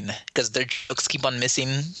endearing because their jokes keep on missing.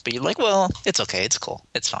 But you're like, well, it's okay, it's cool,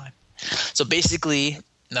 it's fine. So basically,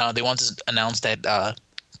 now they want to announce that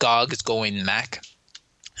GOG is going Mac,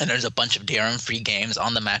 and there's a bunch of DRM-free games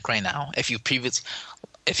on the Mac right now. If you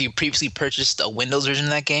previously purchased a Windows version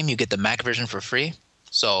of that game, you get the Mac version for free.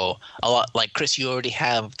 So a lot like Chris, you already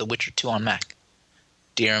have The Witcher 2 on Mac,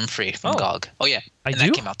 DRM-free from GOG. Oh yeah, and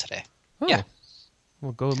that came out today. Oh. Yeah,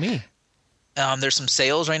 well, go with me. There's some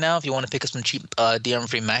sales right now if you want to pick up some cheap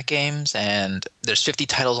DRM-free Mac games, and there's 50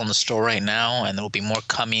 titles on the store right now, and there will be more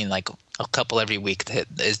coming, like a couple every week. That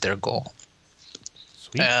is their goal.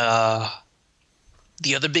 Sweet. The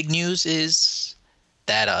other big news is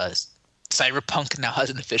that Cyberpunk now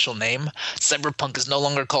has an official name. Cyberpunk is no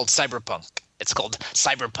longer called Cyberpunk. It's called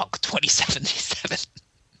Cyberpunk 2077.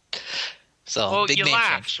 So big name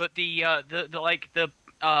change. But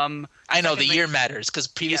I know the year matters because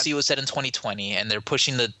previously it was set in 2020, and they're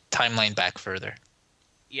pushing the timeline back further.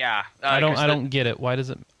 Yeah, I don't get it. Why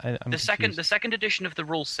does it? The second edition of the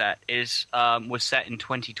rule set was set in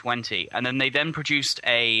 2020, and then they produced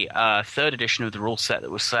a third edition of the rule set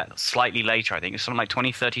that was set slightly later. I think it's something like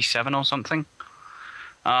 2037 or something.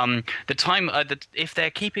 If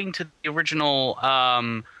they're keeping to the original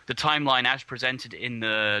the timeline as presented in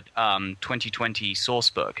the 2020 source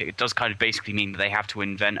book, it does kind of basically mean that they have to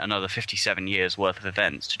invent another 57 years worth of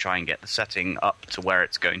events to try and get the setting up to where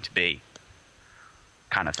it's going to be,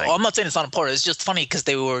 kind of thing. Oh, I'm not saying it's not important. It's just funny because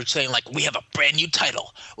they were saying like, we have a brand new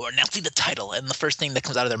title. We're announcing the title, and the first thing that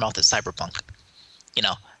comes out of their mouth is Cyberpunk.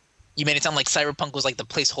 You made it sound like Cyberpunk was like the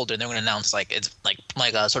placeholder, and they're going to announce like it's like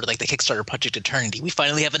sort of like the Kickstarter Project Eternity. We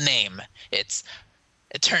finally have a name. It's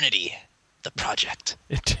Eternity, the project.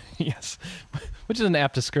 Yes, which is an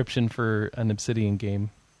apt description for an Obsidian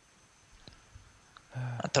game.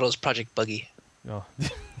 I thought it was Project Buggy. Oh.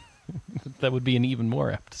 That would be an even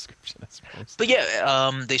more apt description, I suppose. But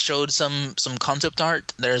yeah, they showed some concept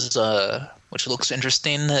art. There's which looks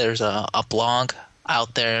interesting. There's a blog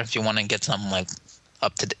out there if you want to get some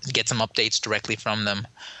get some updates directly from them.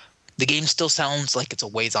 The game still sounds like it's a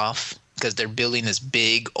ways off because they're building this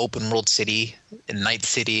big open world city in Night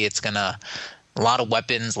City. It's gonna a lot of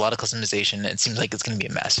weapons, a lot of customization. It seems like it's gonna be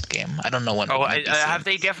a massive game. I don't know when. Oh, have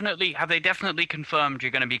they definitely confirmed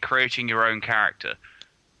you're going to be creating your own character?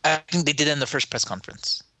 I think they did it in the first press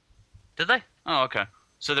conference. Did they? Oh, okay.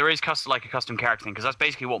 So there is a custom character thing, because that's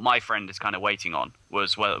basically what my friend is kind of waiting on.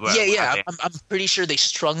 Yeah. I'm pretty sure they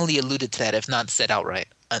strongly alluded to that, if not said outright,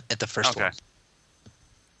 at the first one.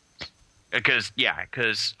 Because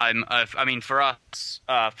I mean, for us,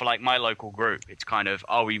 for like my local group, it's kind of,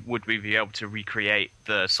 would we be able to recreate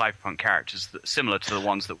the Cyberpunk characters similar to the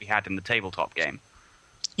ones that we had in the tabletop game?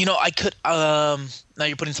 You know, I could. Now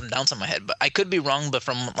you're putting some doubts on my head, but I could be wrong. But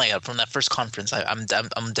from that first conference, I'm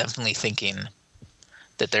definitely thinking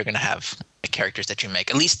that they're gonna have the characters that you make,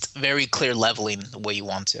 at least very clear leveling the way you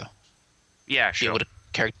want to. Yeah, sure.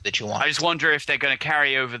 Character that you want. I just wonder if they're going to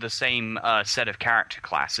carry over the same set of character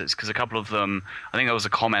classes, because a couple of them, I think there was a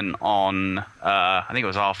comment on, I think it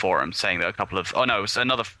was our forum saying that a couple of, it was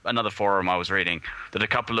another forum I was reading, that a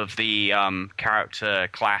couple of the character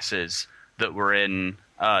classes that were in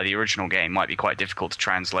the original game might be quite difficult to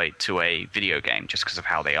translate to a video game just because of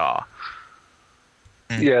how they are.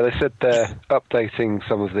 Yeah, they said they're updating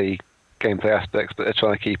some of the gameplay aspects, but they're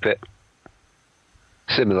trying to keep it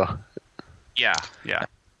similar. Yeah.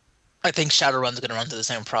 I think Shadowrun's going to run into the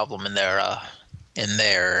same problem in their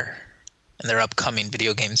upcoming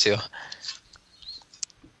video game too.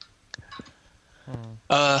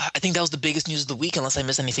 I think that was the biggest news of the week, unless I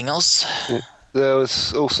missed anything else. Yeah. There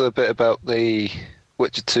was also a bit about the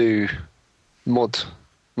Witcher 2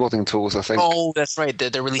 modding tools, I think. Oh, that's right.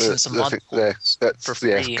 They're releasing some mod tools for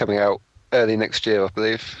free. Yeah, coming out early next year, I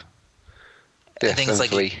believe. I think it's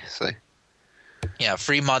like free, so. Yeah,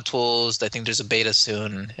 free mod tools. I think there's a beta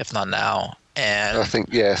soon, if not now. And I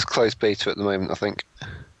think, it's closed beta at the moment, I think.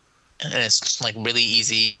 And it's like really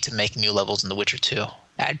easy to make new levels in The Witcher 2.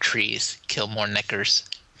 Add trees, kill more neckers.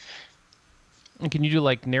 And can you do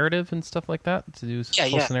like narrative and stuff like that to do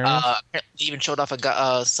full scenarios? They even showed off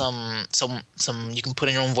some you can put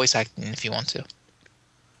in your own voice acting if you want to.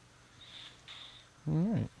 All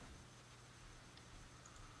right.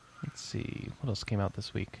 Let's see what else came out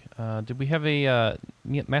this week. Did we have a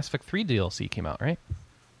Mass Effect 3 DLC came out, right?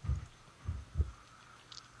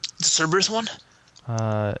 The Cerberus one?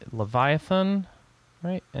 Leviathan,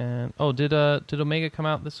 right? And did Omega come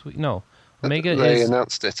out this week? No. Omega they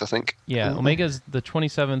announced it, I think. Yeah, Omega is the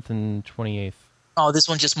 27th and 28th. Oh, this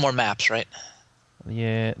one's just more maps, right?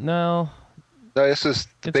 Yeah, no. No, this is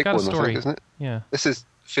the big one, I think, isn't it? Yeah. This is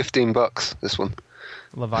 $15, this one.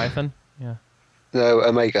 Leviathan? Yeah. No,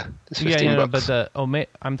 Omega. It's $15. But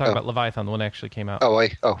I'm talking about Leviathan, the one that actually came out. Oh,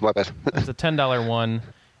 my bad. It's a $10 one,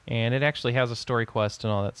 and it actually has a story quest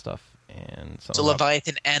and all that stuff. And so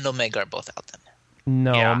Leviathan and Omega are both out then?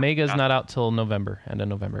 No, Omega is not out till end of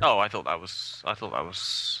November. Oh, I thought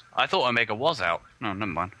Omega was out. No,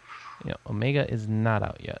 never mind. Yeah, Omega is not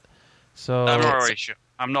out yet. So I'm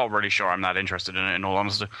not really sure I'm that interested in it, in all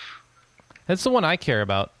honesty. That's the one I care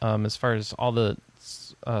about, as far as all the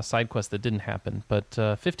side quests that didn't happen. But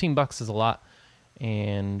 $15 is a lot,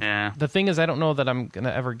 and the thing is, I don't know that I'm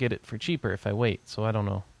gonna ever get it for cheaper if I wait. So I don't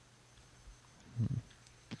know.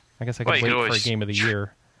 I guess I could wait for a game of the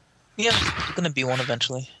year. Yeah, it's going to be one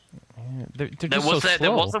eventually. They're just so slow.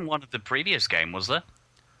 There wasn't one of the previous game, was there?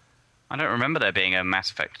 I don't remember there being a Mass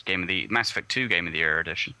Effect 2 Game of the Year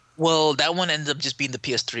edition. Well, that one ended up just being the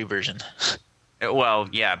PS3 version. Well,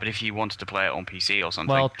 yeah, but if you wanted to play it on PC or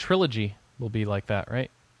something. Well, Trilogy will be like that, right?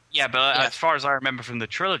 Yeah, but as far as I remember from the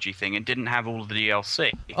Trilogy thing, it didn't have all of the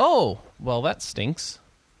DLC. Oh, well, that stinks.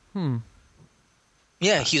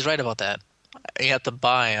 Yeah, he's right about that. You have to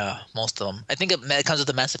buy most of them. I think it comes with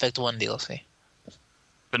the Mass Effect 1 DLC.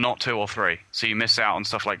 But not 2 or 3. So you miss out on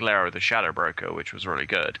stuff like Lero the Shadow Broker, which was really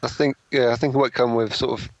good. I think it might come with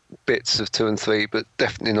sort of bits of 2 and 3, but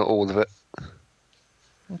definitely not all of it.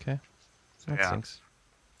 Okay. That stinks.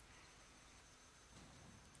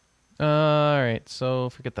 All right, so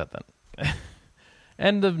forget that then.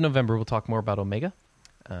 End of November, we'll talk more about Omega.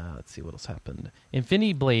 Let's see what else happened.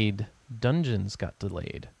 Infinity Blade Dungeons got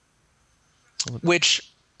delayed. Which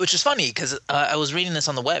is funny because I was reading this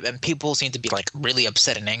on the web and people seem to be like really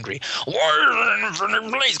upset and angry. Why is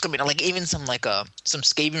Infinite Blade coming? Like even some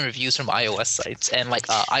scathing reviews from iOS sites and like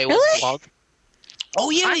iOS blog. Oh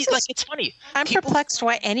yeah, it's funny. I'm perplexed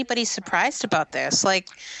why anybody's surprised about this. Like,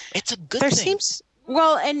 it's a good there thing.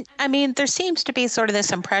 there seems to be sort of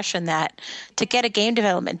this impression that to get a game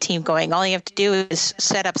development team going, all you have to do is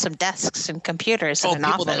set up some desks and computers in an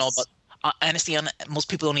office. Don't know about. Honestly, most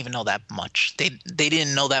people don't even know that much. They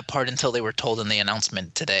didn't know that part until they were told in the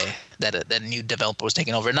announcement today that a new developer was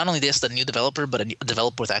taking over. And not only this, the new developer, but a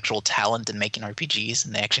developer with actual talent in making RPGs,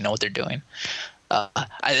 and they actually know what they're doing.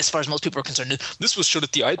 As far as most people are concerned, this was showed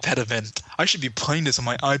at the iPad event. I should be playing this on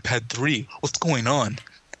my iPad 3. What's going on?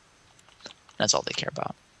 That's all they care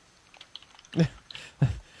about.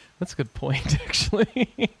 That's a good point,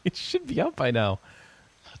 actually. It should be out by now.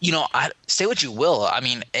 Say what you will. I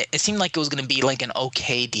mean, it seemed like it was going to be like an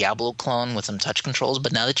okay Diablo clone with some touch controls,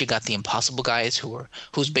 but now that you got the Impossible guys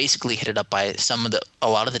who's basically hit it up by a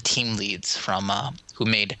lot of the team leads from who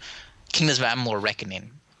made Kingdoms of Amalur: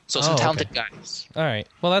 Reckoning. So some talented guys. All right.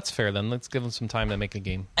 Well, that's fair then. Let's give them some time to make a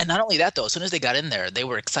game. And not only that, though, as soon as they got in there, they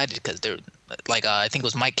were excited because they're like, I think it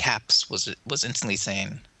was Mike Capps was instantly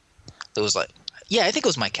saying, it was like, yeah, I think it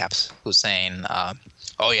was Mike Capps who was saying,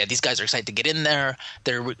 oh yeah, these guys are excited to get in there.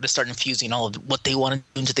 They're start infusing all of what they want to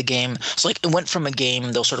do into the game. So like it went from a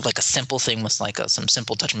game that was sort of like a simple thing with like some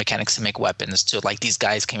simple touch mechanics to make weapons to like these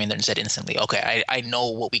guys came in there and said instantly, okay, I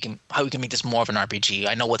know how we can make this more of an RPG.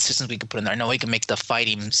 I know what systems we can put in there. I know we can make the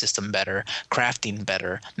fighting system better, crafting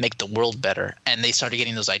better, make the world better. And they started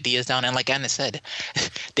getting those ideas down. And like Anna said,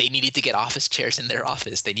 they needed to get office chairs in their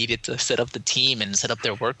office. They needed to set up the team and set up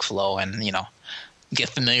their workflow and, get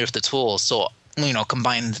familiar with the tools. So,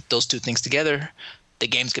 combine those two things together, the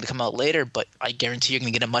game's going to come out later, but I guarantee you're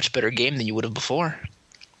going to get a much better game than you would have before.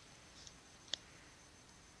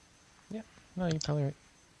 Yeah, no, you're probably right.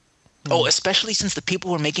 Oh, especially since the people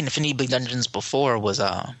who were making Infinity Blade Dungeons before was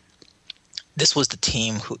this was the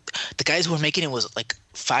team the guys who were making it was like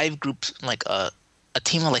 5 groups, like a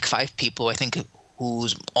team of like 5 people, I think,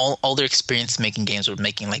 whose all their experience making games were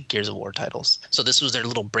making like Gears of War titles. So this was their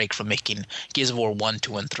little break from making Gears of War 1,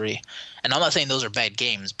 2, and 3. And I'm not saying those are bad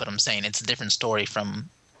games, but I'm saying it's a different story from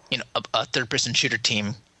a third-person shooter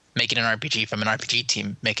team making an RPG from an RPG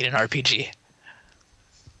team making an RPG.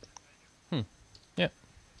 Yeah.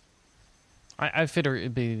 I figure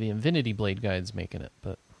it'd be the Infinity Blade guys making it,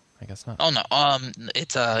 but I guess not. Oh no, it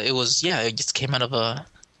just came out of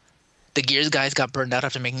the Gears guys got burned out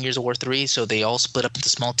after making Gears of War 3, so they all split up into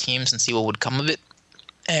small teams and see what would come of it.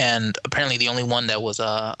 And apparently the only one that was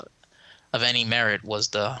of any merit was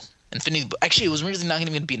the Infinity. Actually, it was originally not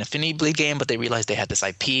going to be an Infinity Blade game, but they realized they had this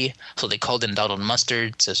IP, so they called in Donald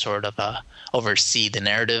Mustard to sort of oversee the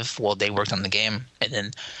narrative while they worked on the game.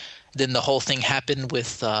 And then the whole thing happened with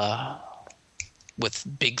 38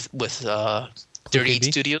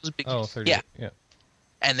 Studios. 38. Yeah.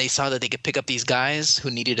 And they saw that they could pick up these guys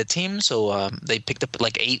who needed a team, so they picked up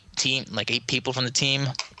like 8 people from the team,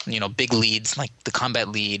 big leads like the combat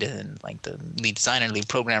lead and like the lead designer, lead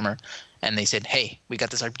programmer, and they said, "Hey, we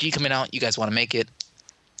got this RPG coming out. You guys want to make it?"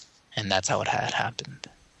 And that's how it had happened.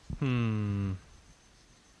 I'm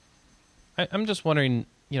just wondering,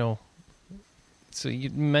 so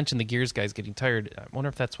you mentioned the Gears guys getting tired. I wonder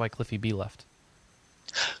if that's why Cliffy B left.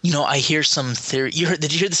 I hear some theory.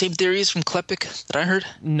 Did you hear the same theories from Klepik that I heard?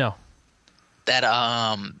 No. That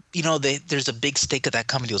there's a big stake of that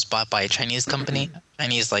company was bought by a Chinese company.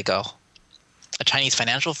 Chinese like a Chinese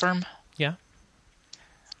financial firm. Yeah.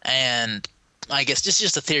 And I guess this is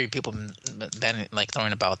just a theory people been like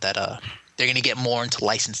throwing about that they're going to get more into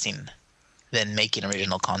licensing than making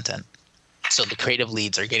original content. So the creative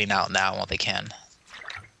leads are getting out now while they can.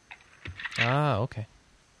 Ah, okay.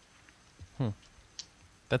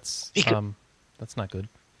 That's not good.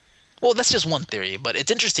 Well, that's just one theory, but it's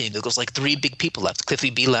interesting because like 3 big people left. Cliffy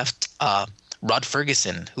B left. Rod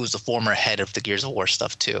Ferguson, who's the former head of the Gears of War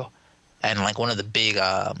stuff too, and like one of the big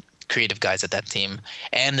creative guys at that team,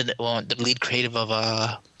 and the lead creative of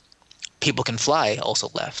People Can Fly also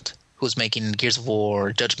left, who's making Gears of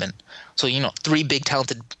War Judgment. So 3 big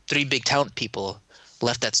talent people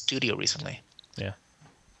left that studio recently. Yeah.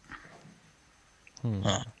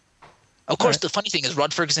 Of course, the funny thing is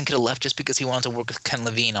Rod Ferguson could have left just because he wanted to work with Ken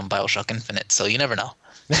Levine on BioShock Infinite, so you never know.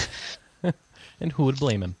 And who would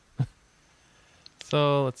blame him?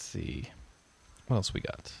 So, let's see. What else we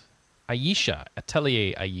got?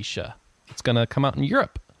 Atelier Aisha. It's going to come out in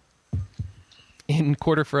Europe in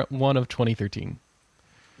Q1 of 2013.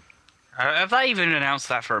 Have they even announced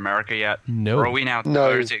that for America yet? No. Or are we now?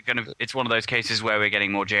 No. Or is it it's one of those cases where we're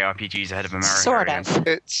getting more JRPGs ahead of America? Sort again? of.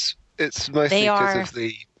 It's mostly because of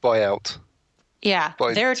the buyout. Yeah,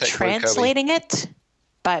 they're translating it,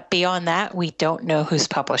 but beyond that, we don't know who's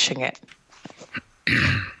publishing it.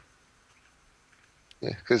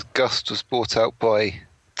 because Gust was bought out by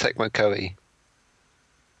Tecmo Koei.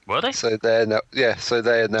 Were they? So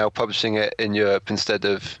they're now publishing it in Europe instead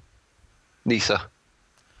of NISA.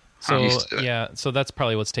 So so that's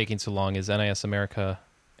probably what's taking so long is NIS America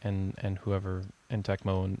and whoever and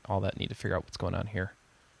Tecmo and all that need to figure out what's going on here.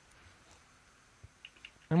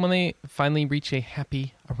 And when they finally reach a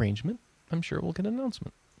happy arrangement, I'm sure we'll get an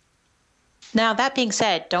announcement. Now, that being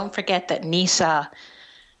said, don't forget that NISA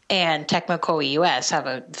and Tecmo Koei US have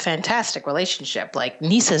a fantastic relationship. Like,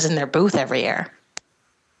 NISA's in their booth every year.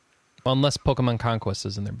 Well, unless Pokemon Conquest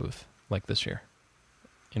is in their booth, like this year.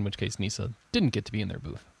 In which case, NISA didn't get to be in their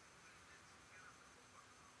booth.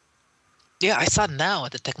 Yeah, I saw now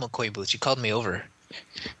at the Tecmo Koei booth. She called me over.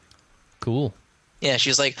 Cool. Yeah, she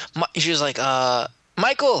was like,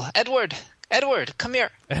 Michael, Edward, come here.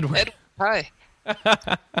 Edward. Hi. Hey,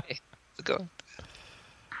 how's it going?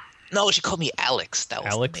 No, she called me Alex. That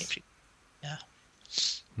was Alex? the name.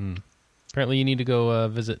 Yeah. Apparently you need to go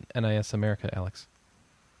visit NIS America, Alex.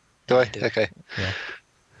 Do I? do. Okay. Yeah.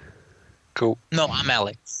 Cool. No, I'm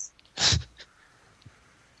Alex.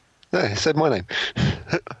 No, it said my name.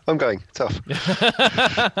 I'm going. Tough.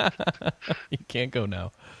 You can't go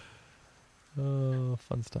now. Oh,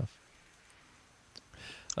 fun stuff.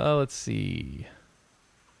 Let's see.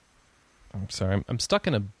 I'm sorry. I'm stuck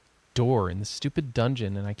in a door in this stupid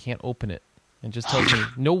dungeon, and I can't open it. It just tells me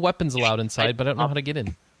no weapons allowed inside, but I don't know how to get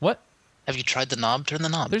in. What? Have you tried the knob? Turn the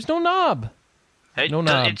knob. There's no knob. No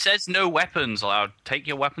knob. It says no weapons allowed. Take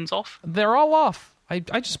your weapons off. They're all off. I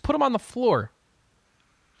just put them on the floor.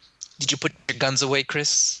 Did you put your guns away,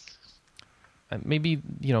 Chris? Maybe,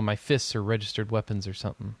 my fists are registered weapons or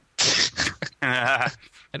something. I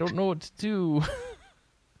don't know what to do.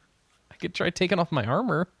 I could try taking off my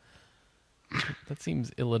armor. That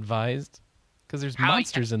seems ill-advised. Because there's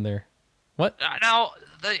monsters in there. What? Now,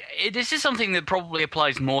 this is something that probably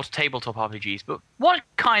applies more to tabletop RPGs, but what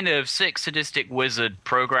kind of sick, sadistic wizard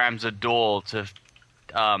programs a door to,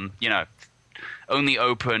 only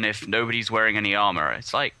open if nobody's wearing any armor?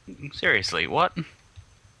 It's like, seriously, what?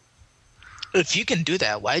 If you can do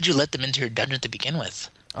that, why did you let them into your dungeon to begin with?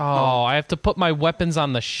 Oh, I have to put my weapons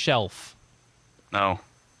on the shelf. No.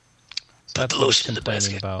 That's what I'm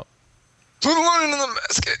complaining about. Put the lotion in the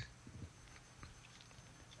basket.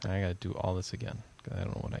 I gotta do all this again. I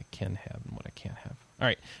don't know what I can have and what I can't have. All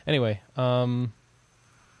right. Anyway, all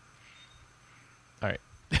right.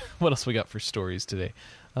 What else we got for stories today?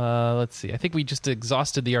 Let's see. I think we just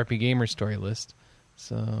exhausted the RP Gamer story list.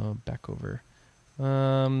 So back over.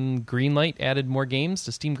 Greenlight added more games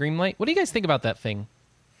to Steam Greenlight. What do you guys think about that thing?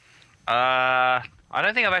 I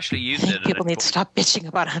don't think I've actually used it. People need to stop bitching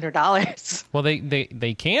about $100. Well,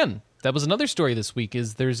 they can. That was another story this week.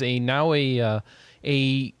 Is there's now a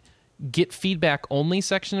get feedback only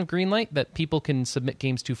section of Greenlight that people can submit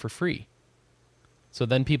games to for free. So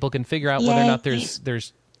then people can figure out whether or not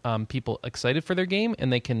there's people excited for their game,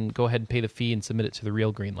 and they can go ahead and pay the fee and submit it to the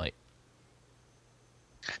real Greenlight.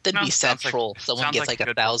 That'd be sad troll. Someone gets like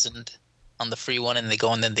 1,000 on the free one, and they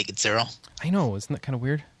go and then they get 0. I know, isn't that kind of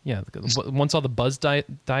weird? Yeah, once all the buzz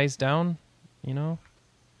dies down, Uh-oh.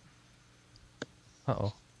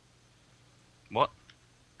 What?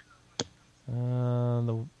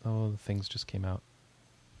 The things just came out.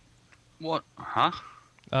 What? Huh?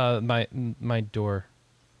 My door.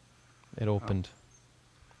 It opened,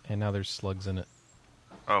 and now there's slugs in it.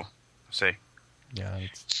 Oh, I see. Yeah,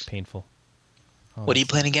 it's painful. Oh, What are you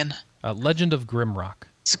playing again? Legend of Grimrock.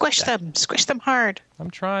 Squish them hard. I'm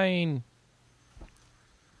trying.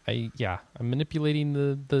 I'm manipulating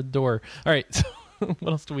the door. All right, so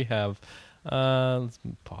what else do we have? Let's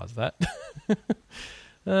pause that.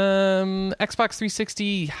 Xbox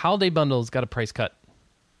 360 holiday bundles got a price cut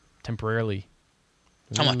temporarily.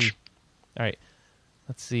 How much? All right,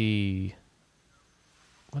 let's see.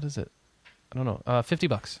 What is it? I don't know.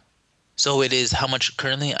 $50. So it is how much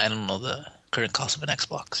currently? I don't know the current cost of an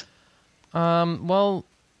Xbox. Well,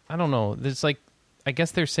 I don't know. There's I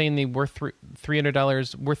guess they're saying they worth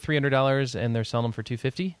 $300, and they're selling them for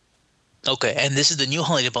 $250. Okay, and this is the new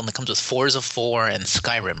holiday bundle that comes with Forza 4 and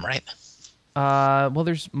Skyrim, right? Well,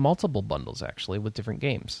 there's multiple bundles actually with different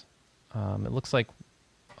games. It looks like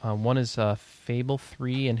one is Fable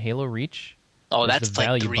 3 and Halo Reach. Oh, There's that's the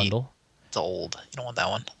value like 3. bundle. It's old. You don't want that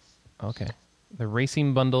one. Okay. The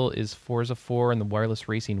racing bundle is Forza 4 and the wireless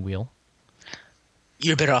racing wheel.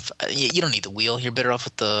 You're better off. You don't need the wheel. You're better off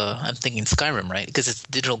with the. I'm thinking Skyrim, right? Because it's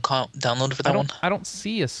digital download for that one. I don't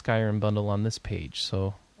see a Skyrim bundle on this page,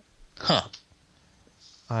 so. Huh.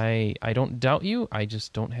 I don't doubt you. I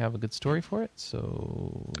just don't have a good story for it.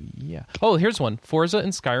 So yeah. Oh, here's one: Forza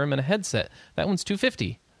and Skyrim and a headset. That one's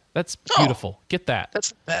 $250. That's beautiful. Get that.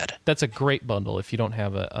 That's not bad. That's a great bundle if you don't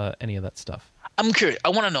have any of that stuff. I'm curious. I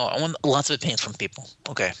want to know. I want lots of opinions from people.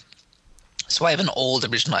 Okay. So I have an old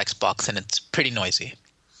original Xbox, and it's pretty noisy.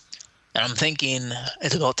 And I'm thinking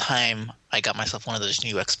it's about time I got myself one of those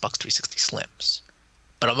new Xbox 360 Slims.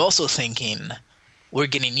 But I'm also thinking we're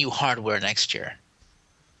getting new hardware next year.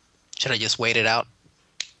 Should I just wait it out?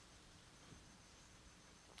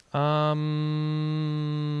 You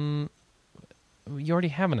already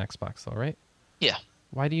have an Xbox, though, right? Yeah.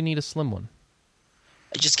 Why do you need a slim one?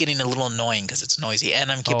 It's just getting a little annoying because it's noisy,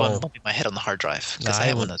 and I'm keep on bumping my head on the hard drive because I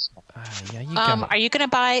have one of those. Are you going to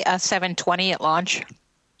buy a 720 at launch?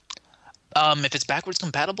 If it's backwards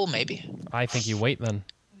compatible, maybe. I think you wait then.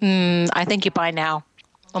 I think you buy now.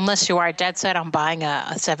 Unless you are dead set on buying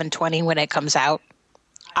a 720 when it comes out.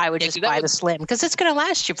 I would just buy the Slim because it's going to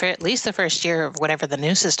last you for at least the first year of whatever the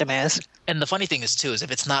new system is. And the funny thing is, too, is if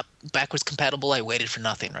it's not backwards compatible, I waited for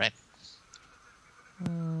nothing, right?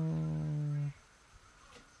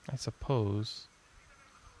 I suppose.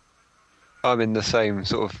 I'm in the same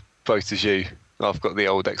sort of boat as you. I've got the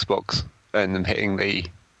old Xbox and I'm hitting the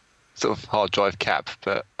sort of hard drive cap,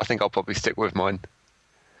 but I think I'll probably stick with mine.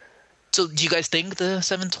 So do you guys think the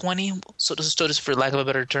 720, so just for lack of a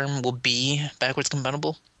better term, will be backwards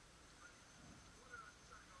compatible?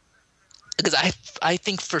 Because I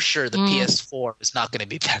think for sure the PS4 is not going to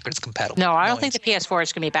be backwards compatible. No, I don't think the PS4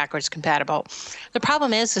 is going to be backwards compatible. The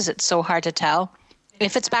problem is it's so hard to tell.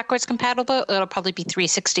 If it's backwards compatible, it'll probably be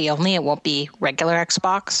 360 only. It won't be regular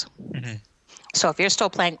Xbox. Mm-hmm. So if you're still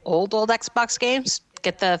playing old Xbox games,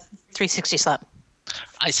 get the 360 Slim.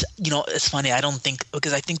 It's funny. I don't think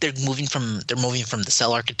because I think they're moving from the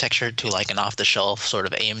cell architecture to like an off-the-shelf sort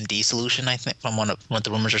of AMD solution. I think from what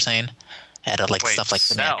the rumors are saying, had stuff like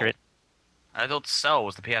inaccurate. I thought Cell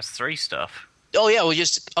was the PS3 stuff. Oh yeah,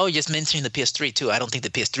 just mentioning the PS3 too. I don't think the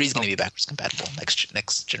PS3 is going to be backwards compatible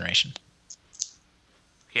next generation.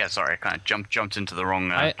 Yeah, sorry, I kind of jumped into the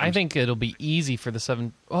wrong. I think it'll be easy for the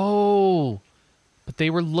 7. Oh. But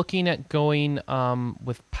they were looking at going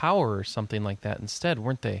with power or something like that instead,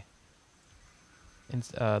 weren't they?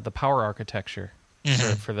 The power architecture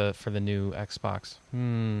for the new Xbox.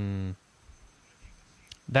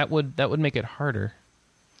 That would make it harder.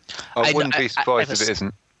 I wouldn't be surprised if it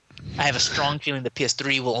isn't. I have a strong feeling the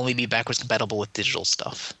PS3 will only be backwards compatible with digital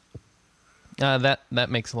stuff. That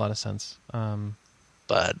makes a lot of sense.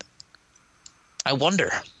 But I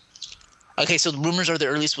wonder. Okay, so the rumors are the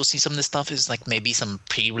earliest we'll see some of this stuff is like maybe some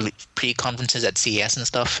pre-conferences at CES and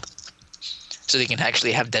stuff. So they can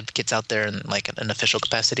actually have dev kits out there in like an official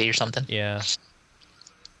capacity or something. Yeah.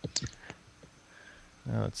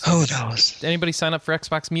 Who knows? Did anybody sign up for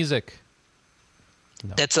Xbox Music?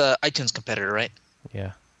 No. That's a iTunes competitor, right?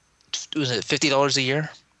 Yeah. Was it $50 a year?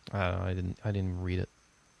 I didn't read it.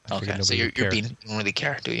 Okay, so you don't really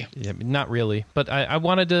care, do you? Yeah, not really. But I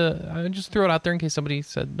wanted to just throw it out there in case somebody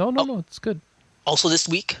said, no, it's good. Also this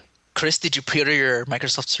week, Chris, did you pre-order your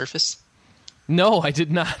Microsoft Surface? No, I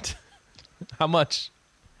did not. How much?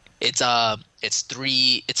 It's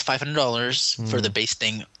 $500 for the base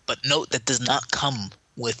thing, but note that does not come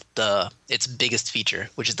with its biggest feature,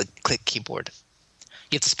 which is the click keyboard.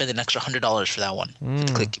 You have to spend an extra $100 for that one,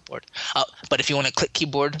 the click keyboard. But if you want a click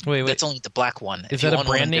keyboard, that's only the black one. Is that a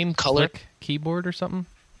brand name click keyboard or something?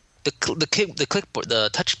 The clickboard, the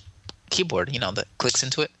touch keyboard, that clicks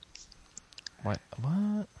into it. What?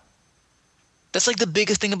 That's like the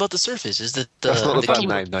biggest thing about the Surface is that that's not the a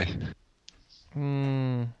keyboard. bad name,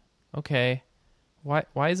 no. Okay.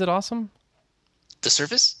 Why is it awesome? The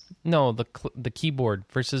Surface? No, the keyboard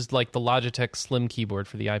versus like the Logitech Slim keyboard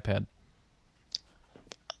for the iPad.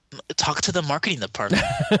 Talk to the marketing department.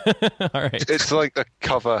 All right. It's like a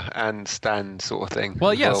cover and stand sort of thing.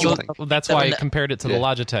 Well, yeah, so that's why I compared it to the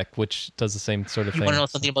Logitech, which does the same sort of thing. You want to know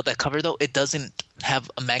something about that cover, though? It doesn't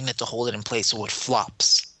have a magnet to hold it in place, so it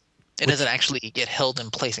flops. It doesn't actually get held in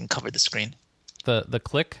place and cover the screen. The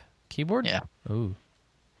click keyboard? Yeah. Ooh.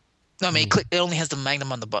 No, I mean, it only has the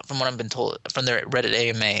magnet on the bottom. From what I've been told from their Reddit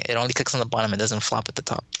AMA, it only clicks on the bottom. It doesn't flop at the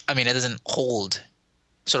top. I mean, it doesn't hold,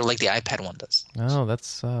 sort of like the iPad one does. Oh,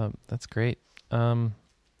 that's great. I don't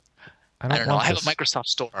know. I have a Microsoft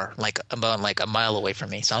store about a mile away from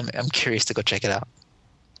me, so I'm curious to go check it out.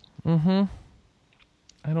 Mm-hmm.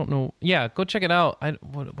 I don't know. Yeah, go check it out.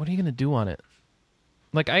 What are you gonna do on it?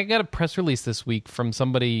 Like, I got a press release this week from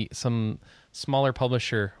some smaller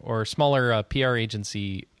publisher or smaller PR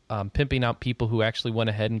agency pimping out people who actually went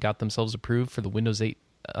ahead and got themselves approved for the Windows 8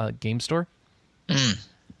 game store. And,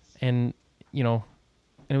 and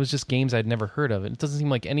it was just games I'd never heard of. It doesn't seem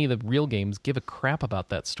like any of the real games give a crap about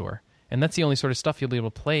that store. And that's the only sort of stuff you'll be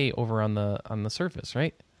able to play over on the Surface,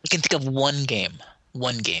 right? I can think of one game,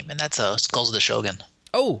 and that's Skulls of the Shogun.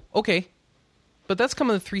 Oh, okay. But that's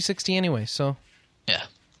coming to 360 anyway, so... Yeah.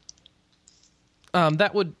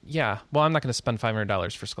 That would... Yeah. Well, I'm not going to spend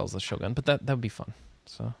 $500 for Skulls of the Shogun, but that would be fun.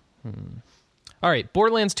 So... All right.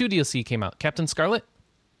 Borderlands 2 DLC came out. Captain Scarlet?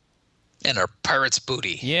 And our pirate's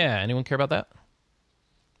booty. Yeah. Anyone care about that?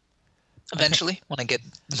 Eventually, when I get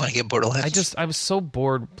Borderlands. I was so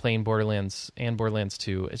bored playing Borderlands and Borderlands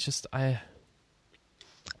 2. It's just...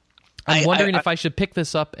 I'm wondering if I should pick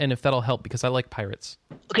this up and if that'll help because I like pirates.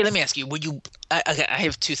 Okay, let me ask you. Were you? I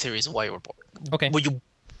have two theories of why you were bored. Okay. Were you?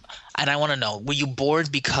 And I want to know: were you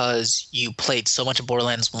bored because you played so much of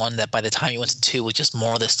Borderlands 1 that by the time you went to 2, it was just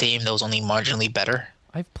more of the same that was only marginally better?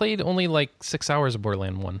 I've played only like 6 hours of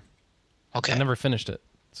Borderlands 1. Okay. I never finished it.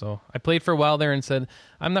 So I played for a while there and said,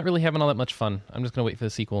 I'm not really having all that much fun. I'm just going to wait for the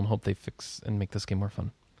sequel and hope they fix and make this game more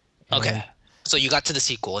fun. Okay. So you got to the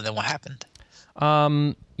sequel, and then what happened?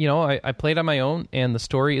 I played on my own, and the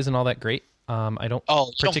story isn't all that great. I don't. Oh,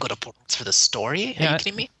 you don't go to Borderlands for the story? Are you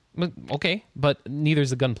kidding me? Okay, but neither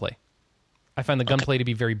is the gunplay. I find the gunplay to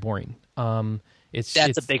be very boring.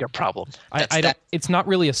 That's a bigger problem. It's not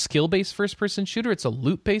really a skill-based first-person shooter. It's a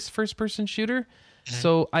loot-based first-person shooter. Mm-hmm.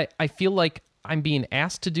 So I feel like I'm being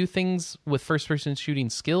asked to do things with first-person shooting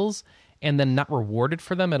skills and then not rewarded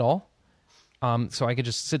for them at all. So I could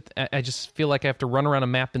just sit. I just feel like I have to run around a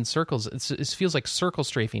map in circles. It feels like circle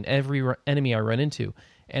strafing every enemy I run into,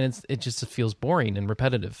 and it just feels boring and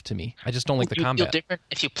repetitive to me. I just don't like the combat. Feel different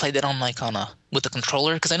if you played it on with the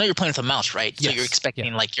controller, because I know you're playing with a mouse, right? Yes. So you're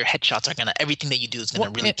expecting like your headshots are everything that you do is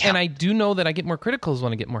gonna really count. And I do know that I get more criticals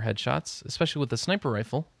when I get more headshots, especially with the sniper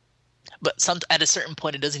rifle. But at a certain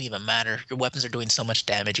point, it doesn't even matter. Your weapons are doing so much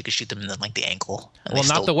damage, you can shoot them in like the ankle. Well,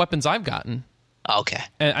 not the weapons I've gotten. Okay.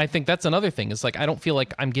 And I think that's another thing. Is like I don't feel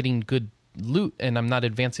like I'm getting good loot and I'm not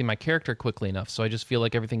advancing my character quickly enough. So I just feel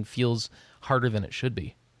like everything feels harder than it should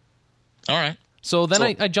be. All right. So then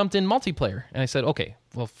I jumped in multiplayer and I said, okay,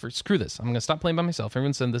 well, screw this. I'm going to stop playing by myself.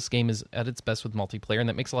 Everyone said this game is at its best with multiplayer, and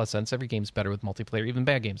that makes a lot of sense. Every game's better with multiplayer, even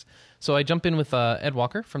bad games. So I jump in with Ed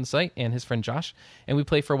Walker from the site and his friend Josh, and we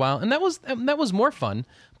play for a while, and that was more fun.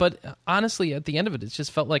 But honestly, at the end of it, it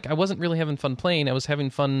just felt like I wasn't really having fun playing. I was having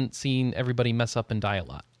fun seeing everybody mess up and die a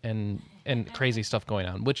lot and crazy stuff going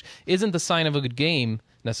on, which isn't the sign of a good game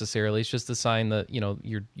necessarily. It's just the sign that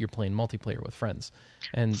you're playing multiplayer with friends.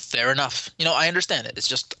 And fair enough. I understand it. It's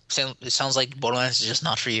just it sounds like Borderlands is just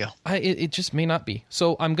not for you. It just may not be.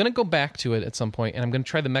 So I'm going to go back to it at some point, and I'm going to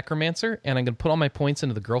try the Necromancer, and I'm going to put all my points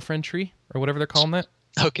into the girlfriend tree or whatever they're calling that.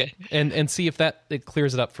 Okay. And see if it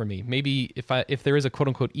clears it up for me. Maybe if there is a quote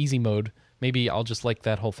unquote easy mode, maybe I'll just like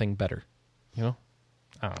that whole thing better. I don't know.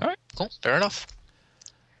 All right. Cool. Fair enough.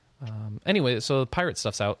 Anyway, so the pirate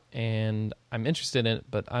stuff's out, and I'm interested in it,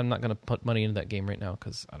 but I'm not going to put money into that game right now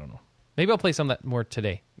because I don't know. Maybe I'll play some of that more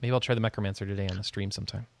today. Maybe I'll try the Necromancer today on the stream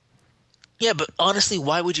sometime. Yeah, but honestly,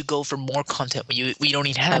 why would you go for more content when you don't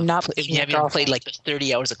even have? You haven't even played like the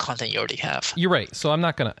 30 hours of content you already have. You're right. So I'm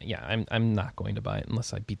not gonna. Yeah, I'm not going to buy it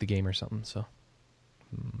unless I beat the game or something. So.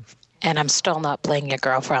 And I'm still not playing your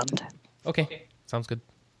girlfriend. Okay, sounds good.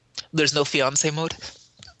 There's no fiance mode.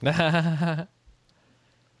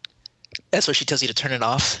 That's what she tells you to turn it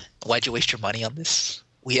off. Why'd you waste your money on this?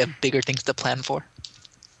 We have bigger things to plan for.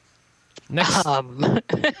 Next.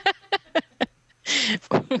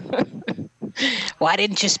 Why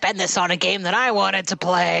didn't you spend this on a game that I wanted to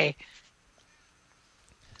play?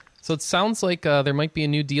 So it sounds like there might be a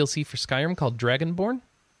new DLC for Skyrim called Dragonborn.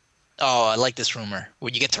 Oh, I like this rumor.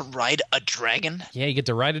 Where you get to ride a dragon? Yeah, you get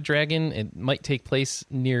to ride a dragon. It might take place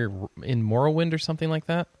in Morrowind or something like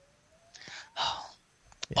that.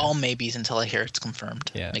 Yeah. All maybes until I hear it's confirmed.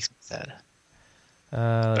 Yeah. Makes me sad.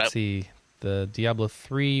 Let's see. The Diablo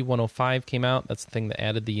 3 105 came out. That's the thing that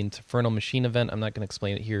added the Infernal Machine event. I'm not going to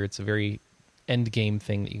explain it here. It's a very end game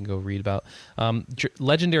thing that you can go read about.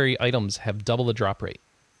 Legendary items have double the drop rate.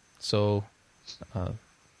 So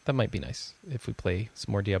that might be nice. If we play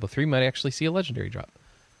some more Diablo 3, we might actually see a legendary drop.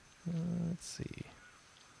 Let's see.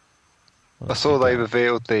 I saw they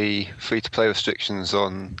revealed the free-to-play restrictions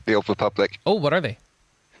on the Old Republic. Oh, what are they?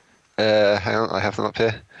 Hang on, I have them up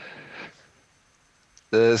here.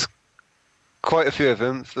 There's quite a few of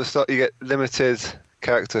them. For the start, you get limited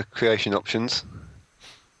character creation options.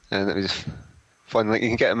 And let me just find the link. You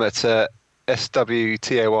can get them at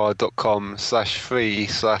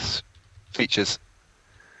swtor.com/free/features.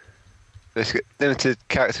 There's limited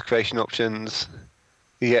character creation options.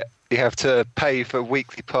 You have to pay for a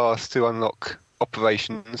weekly pass to unlock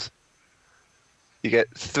operations. You get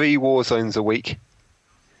 3 war zones a week.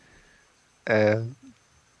 You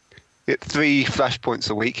get 3 flashpoints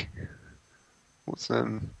a week. what's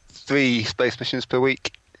 3 space missions per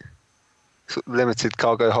week. Sort of limited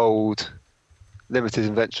cargo hold, limited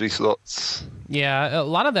inventory slots. Yeah, a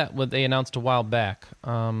lot of that what they announced a while back.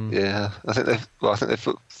 Yeah, I think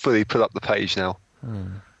they've fully put up the page now.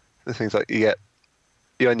 The things like you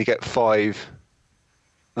only get 5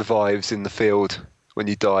 revives in the field when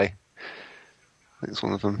you die. I think it's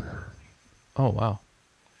one of them. Oh wow.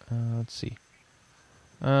 Let's see.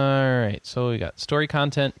 All right, so we got story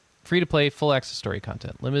content, free to play, full access story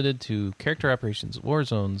content, limited to character operations, war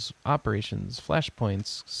zones, operations,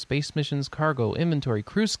 flashpoints, space missions, cargo, inventory,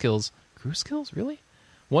 crew skills. Crew skills, really?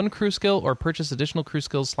 1 crew skill or purchase additional crew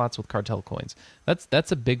skills slots with cartel coins.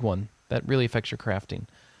 That's a big one. That really affects your crafting.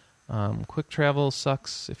 Quick travel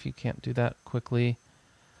sucks if you can't do that quickly.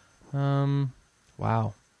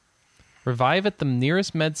 Wow. Revive at the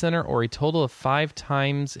nearest med center or a total of 5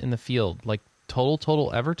 times in the field. Like total?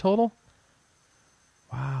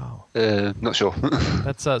 Wow. Not sure.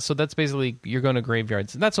 That's so that's basically you're going to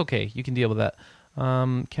graveyards. That's okay. You can deal with that.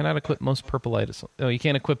 Cannot equip most purple items. Oh, you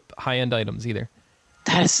can't equip high-end items either.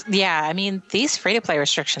 I mean, these free-to-play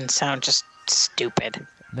restrictions sound just stupid.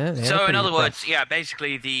 So, in other words,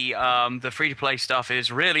 basically the free-to-play stuff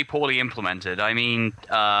is really poorly implemented. I mean,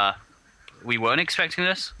 we weren't expecting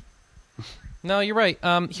this. No, you're right.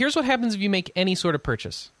 Here's what happens if you make any sort of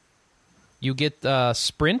purchase. You get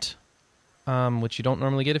Sprint, which you don't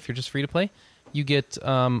normally get if you're just free-to-play. You get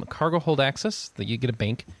cargo hold access, that you get a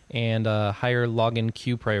bank, and higher login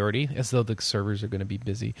queue priority, as though the servers are going to be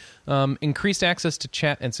busy. Increased access to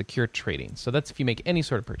chat and secure trading. So that's if you make any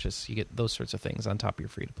sort of purchase, you get those sorts of things on top of your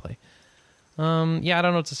free-to-play. I don't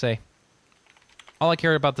know what to say. All I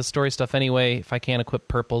care about the story stuff anyway. If I can't equip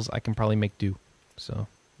purples, I can probably make do. So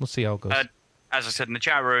we'll see how it goes. As I said in the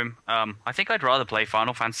chat room, I think I'd rather play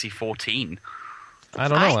Final Fantasy 14. I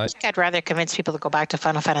don't know. I think I'd rather convince people to go back to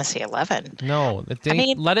Final Fantasy 11. No,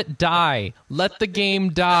 let it die. Let the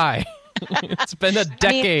game die. It's been a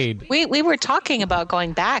decade. We were talking about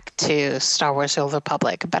going back to Star Wars: The Old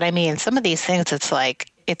Republic, but I mean, some of these things,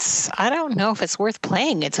 I don't know if it's worth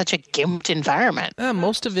playing in such a gimped environment.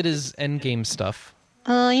 Most of it is endgame stuff.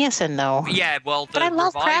 Yes and no. Yeah, well, but I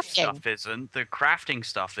love crafting. Stuff isn't. The crafting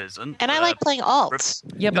stuff isn't. And I like playing alts.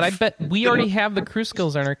 Yeah, but I bet we already have the crew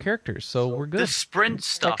skills on our characters, so we're good. The sprint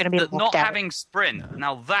stuff, not having sprint,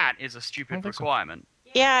 now that is a stupid requirement.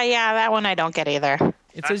 So. Yeah, that one I don't get either.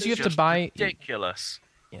 It says you have to buy... ridiculous.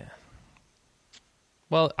 Yeah.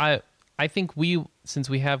 Well, I think since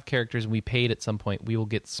we have characters and we paid at some point, we will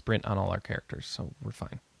get sprint on all our characters, so we're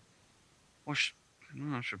fine. Well,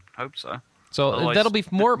 I should hope so. So otherwise, that'll be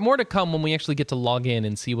more to come when we actually get to log in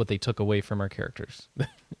and see what they took away from our characters.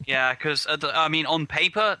 Yeah, because, on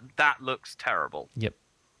paper, that looks terrible. Yep.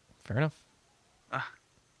 Fair enough. All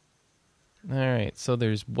right, so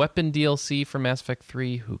there's weapon DLC for Mass Effect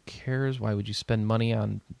 3. Who cares? Why would you spend money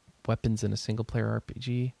on weapons in a single-player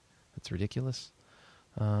RPG? That's ridiculous.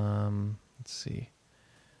 Let's see.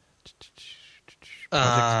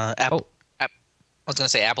 I was going to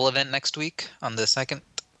say Apple event next week on the 2nd.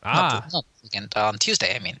 On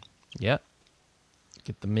Tuesday, I mean. Yeah.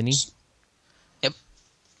 Get the mini. Yep.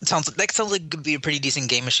 That sounds like it could be a pretty decent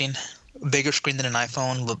game machine. Bigger screen than an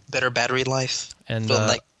iPhone, better battery life. And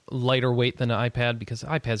lighter weight than an iPad, because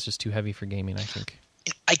iPad's just too heavy for gaming, I think.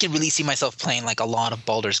 I could really see myself playing a lot of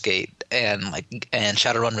Baldur's Gate and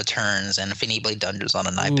Shadowrun Returns and Infinity Blade Dungeons on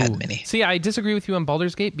an iPad mini. See, I disagree with you on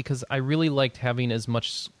Baldur's Gate because I really liked having as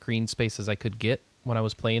much screen space as I could get when I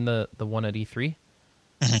was playing the one at E3.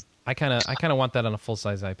 Mm-hmm. I kind of want that on a full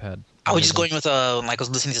size iPad. I was just going with I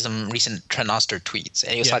was listening to some recent Trent Oster tweets,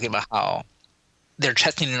 and he was talking about how they're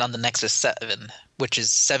testing it on the Nexus 7, which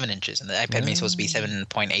is 7 inches, and the iPad mini is supposed to be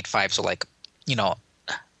 7.85, so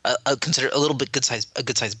consider a little bit a good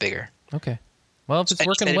size bigger. Okay, well, if it's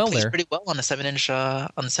working well, it plays pretty well on the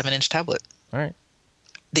 7-inch tablet. All right.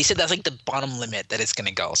 They said that's the bottom limit that it's going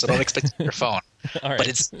to go, so don't expect it on your phone. All right. But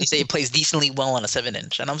they say it plays decently well on a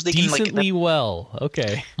 7-inch, and I was thinking decently well.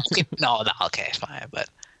 Okay. Okay, fine. But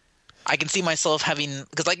I can see myself having,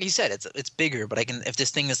 because like you said, it's bigger. But if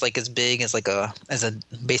this thing is as big as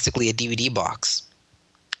basically a DVD box,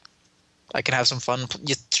 I can have some fun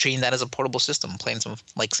just treating that as a portable system, playing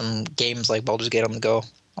some games like Baldur's Gate on the go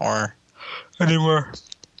or anywhere.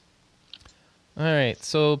 All right,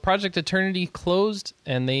 so Project Eternity closed,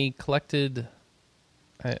 and they collected.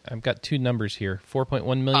 I've got 2 numbers here: 4.1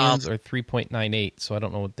 million or 3.98. So I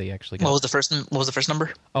don't know what they actually got. What was the first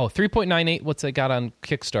number? Oh, 3.98. What's they got on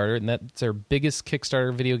Kickstarter, and that's their biggest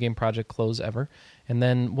Kickstarter video game project close ever. And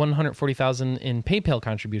then 140,000 in PayPal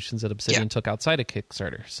contributions that Obsidian took outside of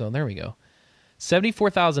Kickstarter. So there we go.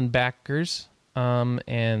 74,000 backers.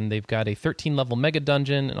 and they've got a 13-level mega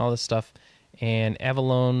dungeon and all this stuff. And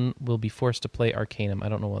Avalon will be forced to play Arcanum. I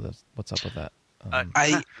don't know what's up with that.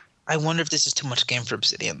 I wonder if this is too much game for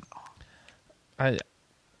Obsidian.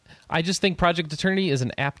 I just think Project Eternity is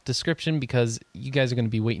an apt description because you guys are going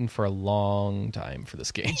to be waiting for a long time for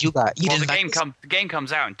this game. The game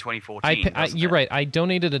comes out in 2014. You're right. I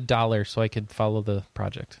donated $1 so I could follow the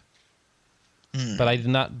project, but I did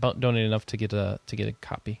not donate enough to get a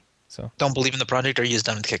copy. So don't believe in the project, or you just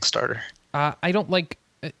done with Kickstarter? I don't like.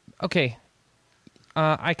 Okay.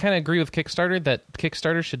 I kind of agree with Kickstarter that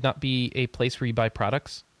Kickstarter should not be a place where you buy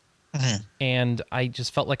products. Mm-hmm. And I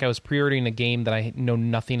just felt like I was pre-ordering a game that I know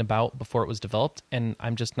nothing about before it was developed, and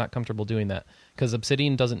I'm just not comfortable doing that because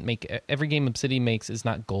Obsidian doesn't make every game Obsidian makes is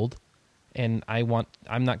not gold, and I'm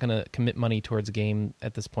not going to commit money towards a game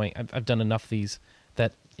at this point. I've done enough of these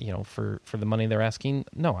that for the money they're asking.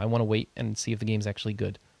 No, I want to wait and see if the game's actually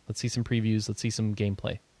good. Let's see some previews. Let's see some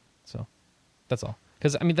gameplay. So that's all.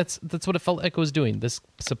 Because, I mean, that's what it felt like I was doing.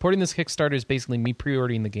 Supporting this Kickstarter is basically me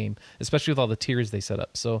pre-ordering the game, especially with all the tiers they set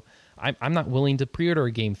up. So I'm not willing to pre-order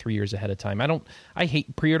a game 3 years ahead of time. I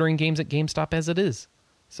hate pre-ordering games at GameStop as it is.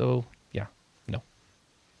 So, yeah, no.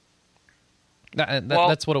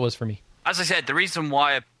 That's what it was for me. As I said, the reason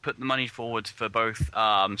why I put the money forward for both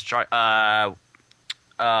what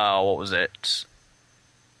was it?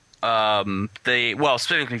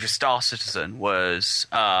 Specifically for Star Citizen was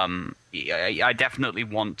I definitely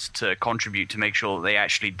want to contribute to make sure that they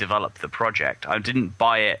actually develop the project. I didn't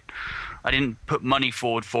buy it. I didn't put money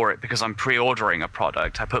forward for it because I'm pre-ordering a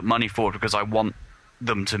product. I put money forward because I want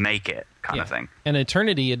them to make it, kind of thing. And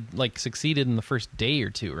Eternity had succeeded in the first day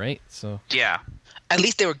or two, right? So yeah. At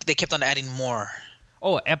least they kept on adding more.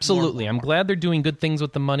 Oh, absolutely. More. I'm glad they're doing good things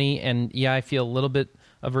with the money, and yeah, I feel a little bit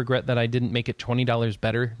of regret that I didn't make it $20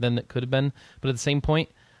 better than it could have been. But at the same point,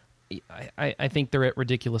 I think they're at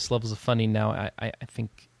ridiculous levels of funding now. I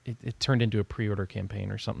think it turned into a pre-order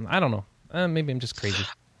campaign or something. I don't know. Maybe I'm just crazy.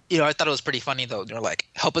 I thought it was pretty funny, though. They're like,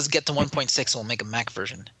 help us get to 1.6 and we'll make a Mac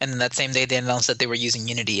version. And then that same day, they announced that they were using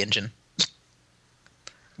Unity engine.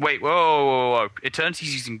 Wait, whoa.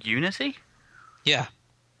 Eternity's using Unity? Yeah.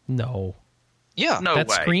 No. Yeah. No that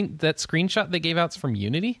way. That screenshot they gave out's from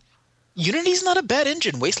Unity? Unity's not a bad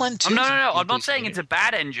engine. Wasteland 2. No. I'm not saying it's a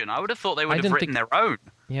bad engine. I would have thought they would have written their own.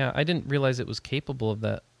 Yeah, I didn't realize it was capable of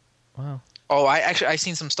that. Wow. Oh, I've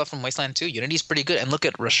seen some stuff from Wasteland 2. Unity's pretty good. And look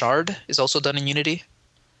at Richard is also done in Unity.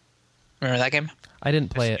 Remember that game? I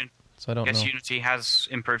didn't play it, so I don't know. I guess Unity has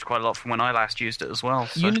improved quite a lot from when I last used it as well.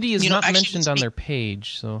 So. Unity is not mentioned on their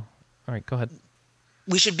page, so... All right, go ahead.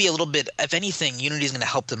 We should be a little bit... If anything, Unity's going to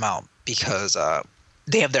help them out because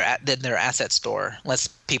they have their asset store. Lets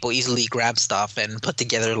people easily grab stuff and put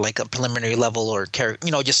together like a preliminary level or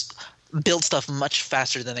just build stuff much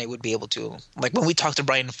faster than they would be able to. Like when we talked to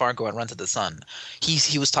Brian Fargo at Run to the Sun,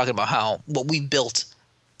 he was talking about how what we built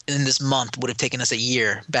in this month would have taken us a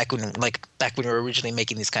year back when we were originally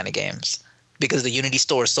making these kind of games, because the Unity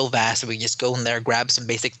store is so vast that we just go in there, grab some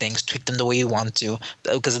basic things, tweak them the way you want to,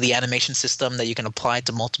 because of the animation system that you can apply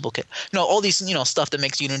to multiple all these stuff that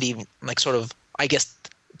makes Unity sort of, I guess,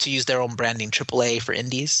 to use their own branding, AAA for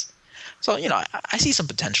indies. So I see some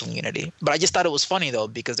potential in Unity, but I just thought it was funny though,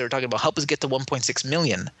 because they were talking about help us get to 1.6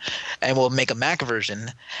 million and we'll make a Mac version,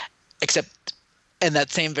 except and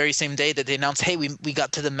that very same day that they announced, hey, we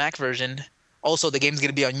got to the Mac version, also the game's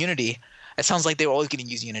going to be on Unity. It sounds like they were always going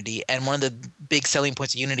to use Unity, and one of the big selling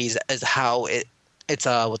points of Unity is how it's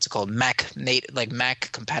what's it called, Mac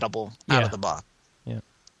Mac compatible out of the box. Yeah.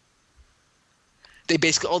 They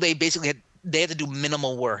had to do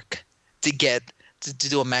minimal work to get to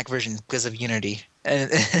do a Mac version because of Unity,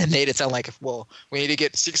 and made it sound like, well, we need to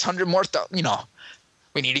get 600 more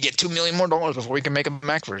we need to get $2 million more before we can make a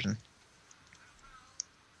Mac version.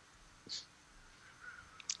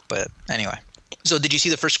 But anyway, so did you see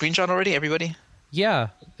the first screenshot already, everybody? Yeah,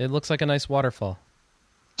 it looks like a nice waterfall.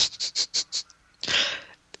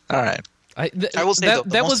 All right. I will say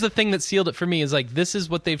that was the thing that sealed it for me. Is like, this is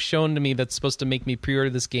what they've shown to me that's supposed to make me pre-order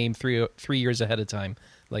this game three years ahead of time.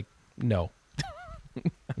 Like, no,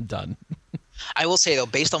 I'm done. I will say though,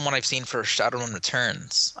 based on what I've seen for Shadowrun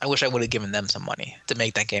Returns, I wish I would have given them some money to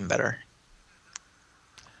make that game better.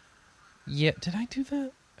 Yeah, did I do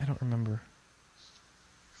that? I don't remember.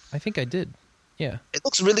 I think I did. Yeah. It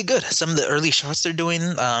looks really good. Some of the early shots they're doing,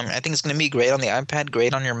 I think it's going to be great on the iPad,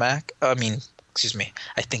 great on your Mac. Excuse me.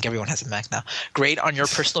 I think everyone has a Mac now. Great on your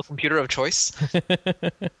personal computer of choice.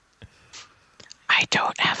 I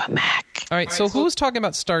don't have a Mac. All right, so who was talking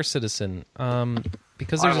about Star Citizen?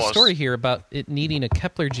 Because there's a story here about it needing a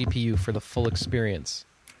Kepler GPU for the full experience.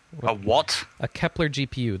 A what? A Kepler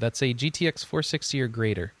GPU. That's a GTX 460 or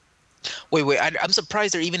greater. Wait. I'm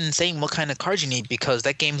surprised they're even saying what kind of cards you need because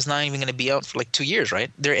that game's not even going to be out for like 2 years,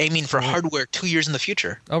 right? They're aiming for hardware 2 years in the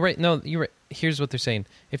future. Oh, right. No, you're right. Here's what they're saying.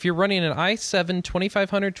 If you're running an i7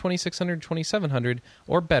 2500, 2600, 2700,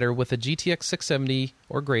 or better with a GTX 670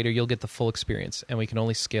 or greater, you'll get the full experience, and we can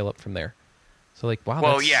only scale up from there. So, like, wow.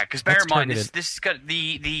 Well, yeah, because bear in mind, this has got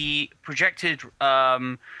the projected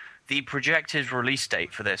release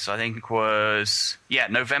date for this, I think, was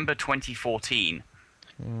November 2014.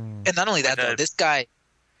 And not only that, though, this guy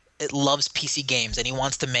loves PC games, and he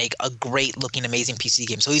wants to make a great-looking, amazing PC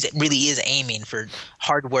game. So he really is aiming for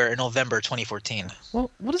hardware in November 2014.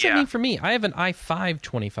 Well, what does that mean for me? I have an i5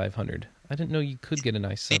 2500. I didn't know you could get an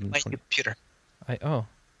i7. My computer. I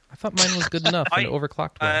thought mine was good enough and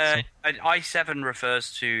overclocked well. An i7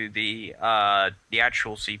 refers to the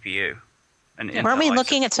actual CPU. Weren't we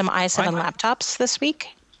looking at some i7 laptops this week?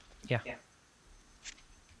 Yeah.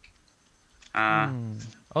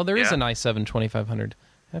 There is an i7 2500.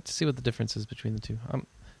 I have to see what the difference is between the two.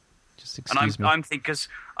 Just excuse me.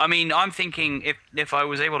 I'm thinking if I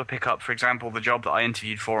was able to pick up, for example, the job that I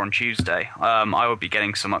interviewed for on Tuesday, I would be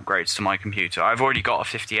getting some upgrades to my computer. I've already got a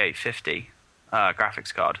 5850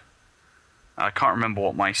 graphics card. I can't remember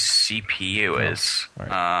what my CPU is,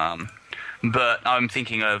 right. But I'm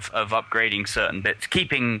thinking of upgrading certain bits,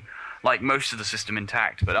 keeping like most of the system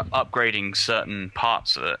intact, but upgrading certain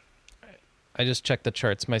parts of it. I just checked the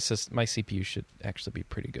charts. My CPU should actually be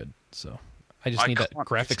pretty good. So I just need that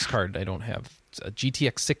graphics card I don't have. It's a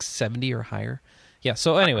GTX 670 or higher. Yeah,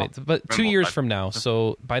 so anyway, but 2 years from now,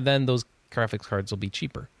 so by then those graphics cards will be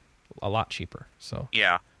cheaper. A lot cheaper. So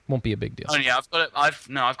yeah. Won't be a big deal. Oh yeah, I've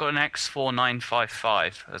got an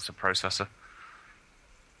X4955 as a processor.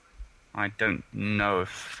 I don't know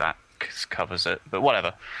if that covers it, but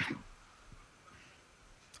whatever.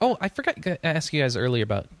 Oh, I forgot to ask you guys earlier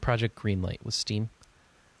about Project Greenlight with Steam.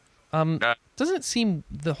 Doesn't it seem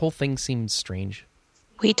the whole thing seems strange?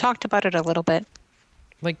 We talked about it a little bit.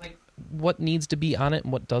 Like what needs to be on it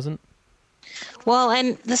and what doesn't? Well,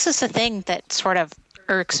 and this is the thing that sort of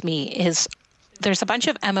irks me is there's a bunch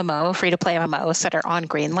of free-to-play MMOs that are on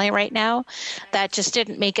Greenlight right now that just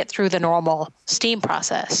didn't make it through the normal Steam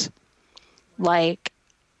process. Like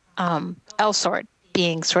Elsword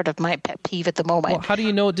being sort of my pet peeve at the moment. Well, how do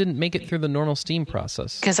you know it didn't make it through the normal Steam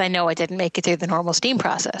process? Because I know it didn't make it through the normal Steam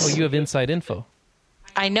process. Oh, you have inside info.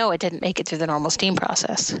 I know it didn't make it through the normal Steam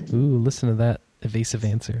process. Ooh, listen to that evasive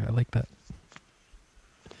answer. I like that.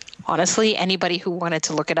 Honestly, anybody who wanted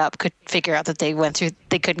to look it up could figure out that they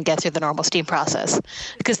couldn't get through the normal Steam process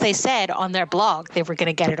because they said on their blog they were going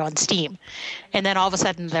to get it on Steam. And then all of a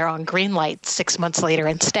sudden they're on Greenlight 6 months later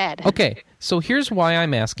instead. Okay, so here's why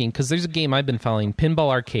I'm asking, because there's a game I've been following, Pinball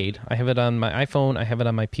Arcade. I have it on my iPhone, I have it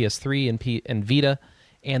on my PS3 and Vita,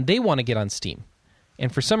 and they want to get on Steam.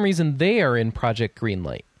 And for some reason, they are in Project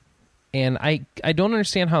Greenlight. And I don't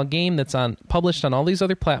understand how a game that's published on all these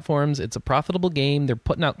other platforms, it's a profitable game, they're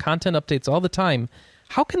putting out content updates all the time,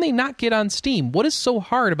 how can they not get on Steam? What is so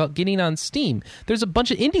hard about getting on Steam? There's a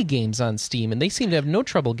bunch of indie games on Steam, and they seem to have no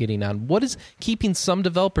trouble getting on. What is keeping some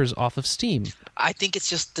developers off of Steam? I think it's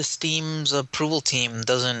just the Steam's approval team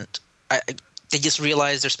doesn't... they just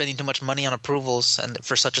realize they're spending too much money on approvals and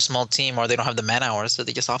for such a small team, or they don't have the man-hours, so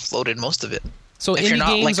they just offloaded most of it. So indie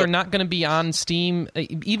games are not going to be on Steam.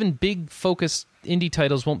 Even big focused indie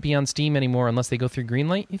titles won't be on Steam anymore unless they go through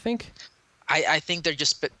Greenlight, you think? I think they're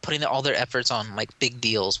just putting all their efforts on like big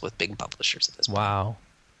deals with big publishers at this point. Wow.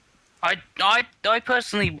 I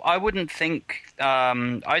personally, I wouldn't think.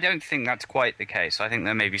 I don't think that's quite the case. I think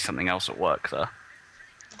there may be something else at work there.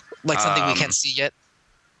 Like something we can't see yet?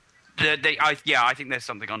 I think there's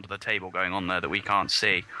something under the table going on there that we can't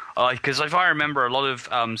see. Because if I remember, a lot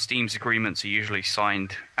of Steam's agreements are usually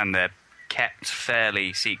signed and they're kept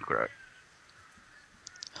fairly secret.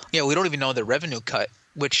 Yeah, we don't even know the revenue cut,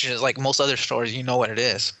 which is like most other stores, you know what it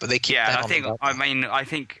is, but they keep. Yeah,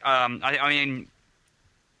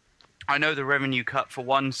 I know the revenue cut for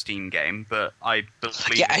one Steam game, but I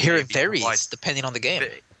believe. Yeah, I hear it varies depending on the game.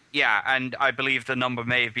 Yeah, and I believe the number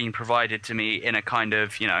may have been provided to me in a kind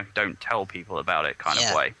of, don't tell people about it kind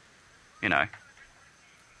of way.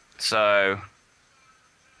 So,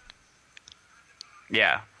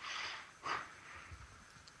 yeah.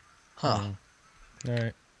 Huh. All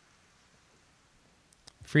right.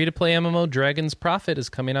 Free-to-play MMO Dragon's Prophet is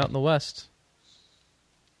coming out in the West.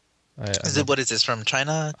 What is this, from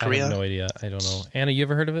China, Korea? I have no idea. I don't know. Anna, you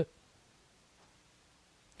ever heard of it?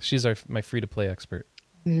 She's my free-to-play expert.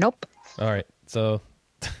 Nope. All right, so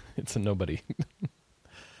it's a nobody.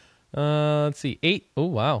 Let's see. 8. Oh,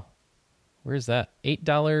 wow. Where's that?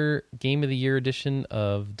 $8 Game of the Year edition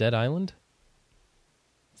of Dead Island.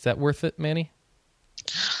 Is that worth it, Manny?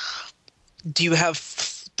 Do you have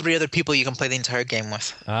 3 other people you can play the entire game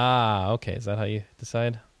with? Ah, okay. Is that how you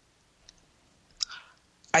decide?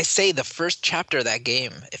 I say the first chapter of that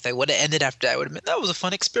game, if they would have ended after that, I would have been, that was a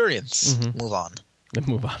fun experience. Mm-hmm. Move on.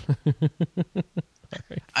 Move on.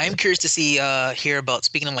 Right. I am curious to hear about,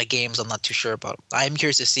 speaking of like games I'm not too sure about, I am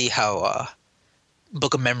curious to see how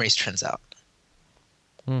Book of Memories turns out.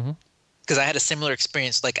 Mm-hmm. Because I had a similar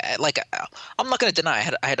experience. Like I'm not going to deny,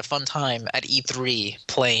 I had a fun time at E3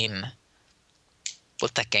 playing,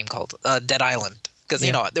 what's that game called? Dead Island. Because,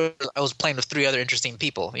 you know, I was playing with 3 other interesting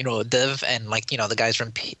people. You know, Dev and, like, you know, the guys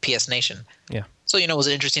from PS Nation. Yeah. So, you know, it was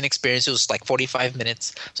an interesting experience. It was like 45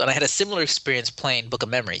 minutes. So, and I had a similar experience playing Book of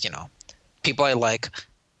Memories, you know. People I like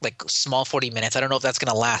small 40 minutes. I don't know if that's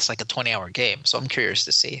going to last like a 20-hour game. So I'm curious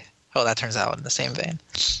to see how that turns out in the same vein.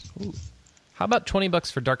 Ooh. How about $20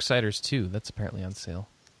 for Darksiders 2? That's apparently on sale.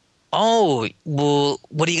 Oh, well,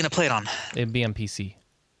 what are you going to play it on? It'd be on PC.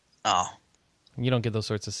 Oh. You don't get those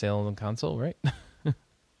sorts of sales on console, right?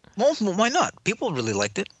 Well, why not? People really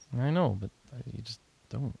liked it. I know, but you just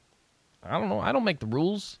don't. I don't know. I don't make the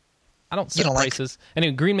rules. I don't set prices.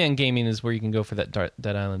 Anyway, Green Man Gaming is where you can go for that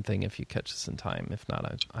Dead Island thing if you catch this in time. If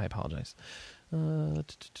not, I apologize. Looking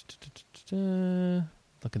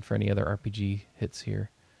for any other RPG hits here.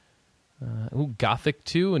 Gothic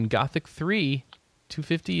 2 and Gothic 3,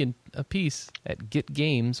 $250 a piece at Get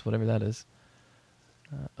Games, whatever that is.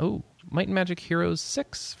 Might and Magic Heroes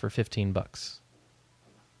 6 for $15.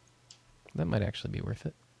 That might actually be worth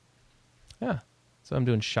it. Yeah. So I'm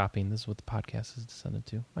doing shopping. This is what the podcast is descended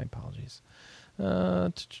to. My apologies. All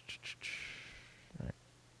right.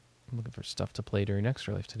 I'm looking for stuff to play during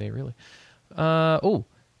Extra Life today, really. The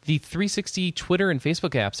 360 Twitter and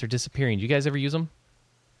Facebook apps are disappearing. Do you guys ever use them?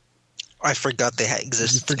 I forgot they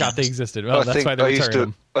existed. You forgot they existed. Oh, that's why they're retiring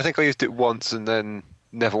them. I think I used it once and then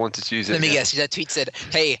never wanted to use it. Let me guess. That tweet said,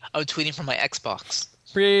 "Hey, I'm tweeting from my Xbox."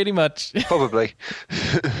 Pretty much. Probably.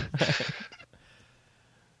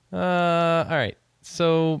 All right.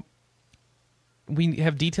 So we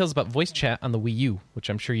have details about voice chat on the Wii U, which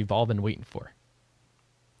I'm sure you've all been waiting for.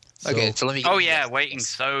 Okay, so let me... Oh, yeah, waiting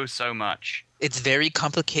so much. It's very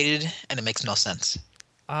complicated, and it makes no sense.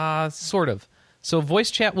 Sort of. So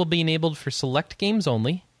voice chat will be enabled for select games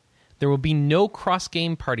only. There will be no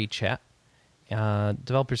cross-game party chat.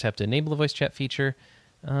 Developers have to enable the voice chat feature.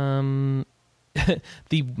 The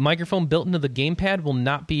microphone built into the gamepad will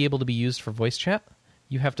not be able to be used for voice chat.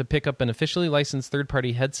 You have to pick up an officially licensed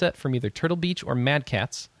third-party headset from either Turtle Beach or Mad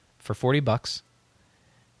Catz for $40.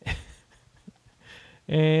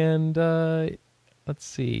 And let's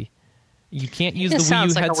see. You can't use the Wii U headset.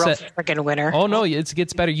 Sounds like a real friggin' winner. Oh, no, it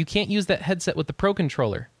gets better. You can't use that headset with the Pro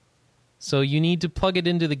Controller. So you need to plug it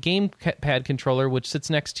into the gamepad controller, which sits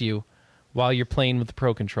next to you, while you're playing with the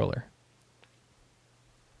Pro Controller.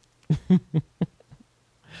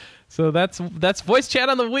 So that's voice chat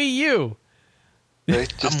on the Wii U.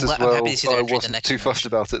 Just as well I wasn't too fussed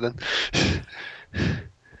about it then.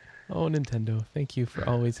 Oh, Nintendo, thank you for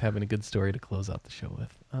always having a good story to close out the show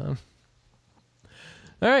with. All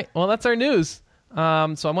right, well, that's our news. So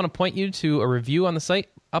I want to point you to a review on the site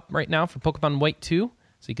up right now for Pokemon White 2,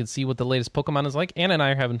 so you can see what the latest Pokemon is like. Anna and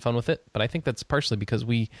I are having fun with it, but I think that's partially because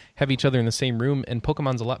we have each other in the same room, and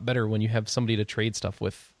Pokemon's a lot better when you have somebody to trade stuff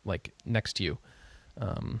with, like, next to you.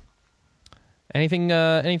 Anything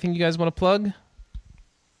you guys want to plug?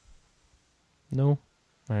 No?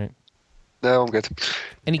 All right. No, I'm good.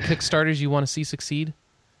 Any Kickstarters you want to see succeed?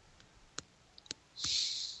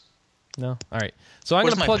 No? All right. So I'm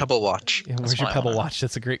going to plug... Where's my Pebble Watch? Yeah, where's your Pebble Watch?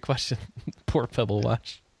 That's a great question. Poor Pebble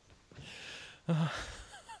Watch.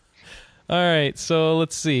 All right, so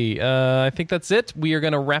let's see. I think that's it. We are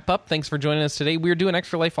going to wrap up. Thanks for joining us today. We're doing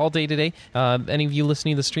Extra Life all day today. Any of you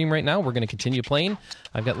listening to the stream right now, we're going to continue playing.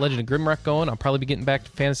 I've got Legend of Grimrock going. I'll probably be getting back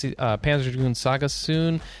to Panzer Dragoon Saga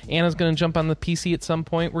soon. Anna's going to jump on the PC at some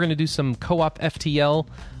point. We're going to do some co-op FTL.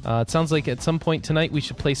 It sounds like at some point tonight we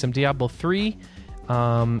should play some Diablo 3,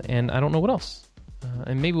 and I don't know what else.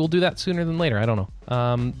 And maybe we'll do that sooner than later. I don't know.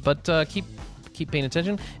 But keep paying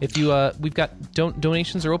attention. If you, we've got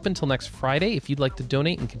donations are open till next Friday. If you'd like to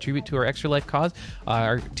donate and contribute to our Extra Life cause,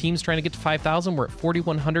 our team's trying to get to 5,000. We're at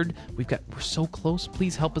 4,100. We're so close.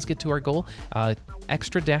 Please help us get to our goal.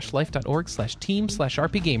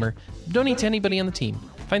 extra-life.org/team/rpgamer. Donate to anybody on the team.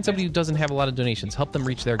 Find somebody who doesn't have a lot of donations. Help them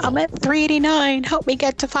reach their goal. I'm at 389. Help me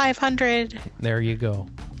get to 500. There you go.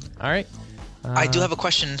 All right. I do have a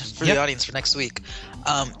question for the audience for next week.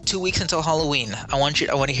 2 weeks until Halloween. I want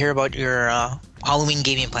to hear about your Halloween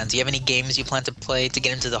gaming plans. Do you have any games you plan to play to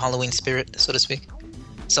get into the Halloween spirit, so to speak?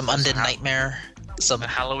 Some Undead Nightmare. Some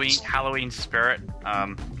Halloween spirit.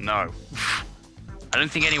 No. I don't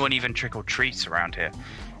think anyone even trick or treats around here.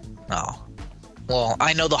 Oh. Well,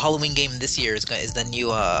 I know the Halloween game this year is the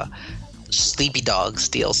new Sleepy Dogs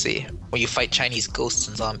DLC, where you fight Chinese ghosts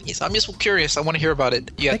and zombies. I'm just curious. I want to hear about it.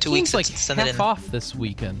 You have 2 weeks to send it in. Half off this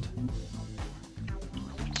weekend.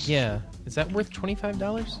 Yeah. Is that worth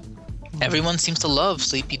 $25? Everyone seems to love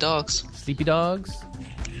Sleepy Dogs. Sleepy Dogs?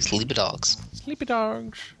 Sleepy Dogs. Sleepy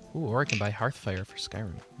Dogs. Ooh, or I can buy Hearthfire for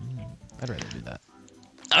Skyrim. I'd rather do that.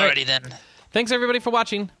 Alrighty then. Thanks everybody for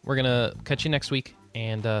watching. We're going to catch you next week.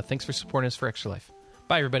 And thanks for supporting us for Extra Life.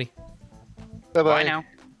 Bye, everybody. Bye-bye. Bye now.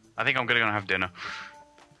 I think I'm going to have dinner.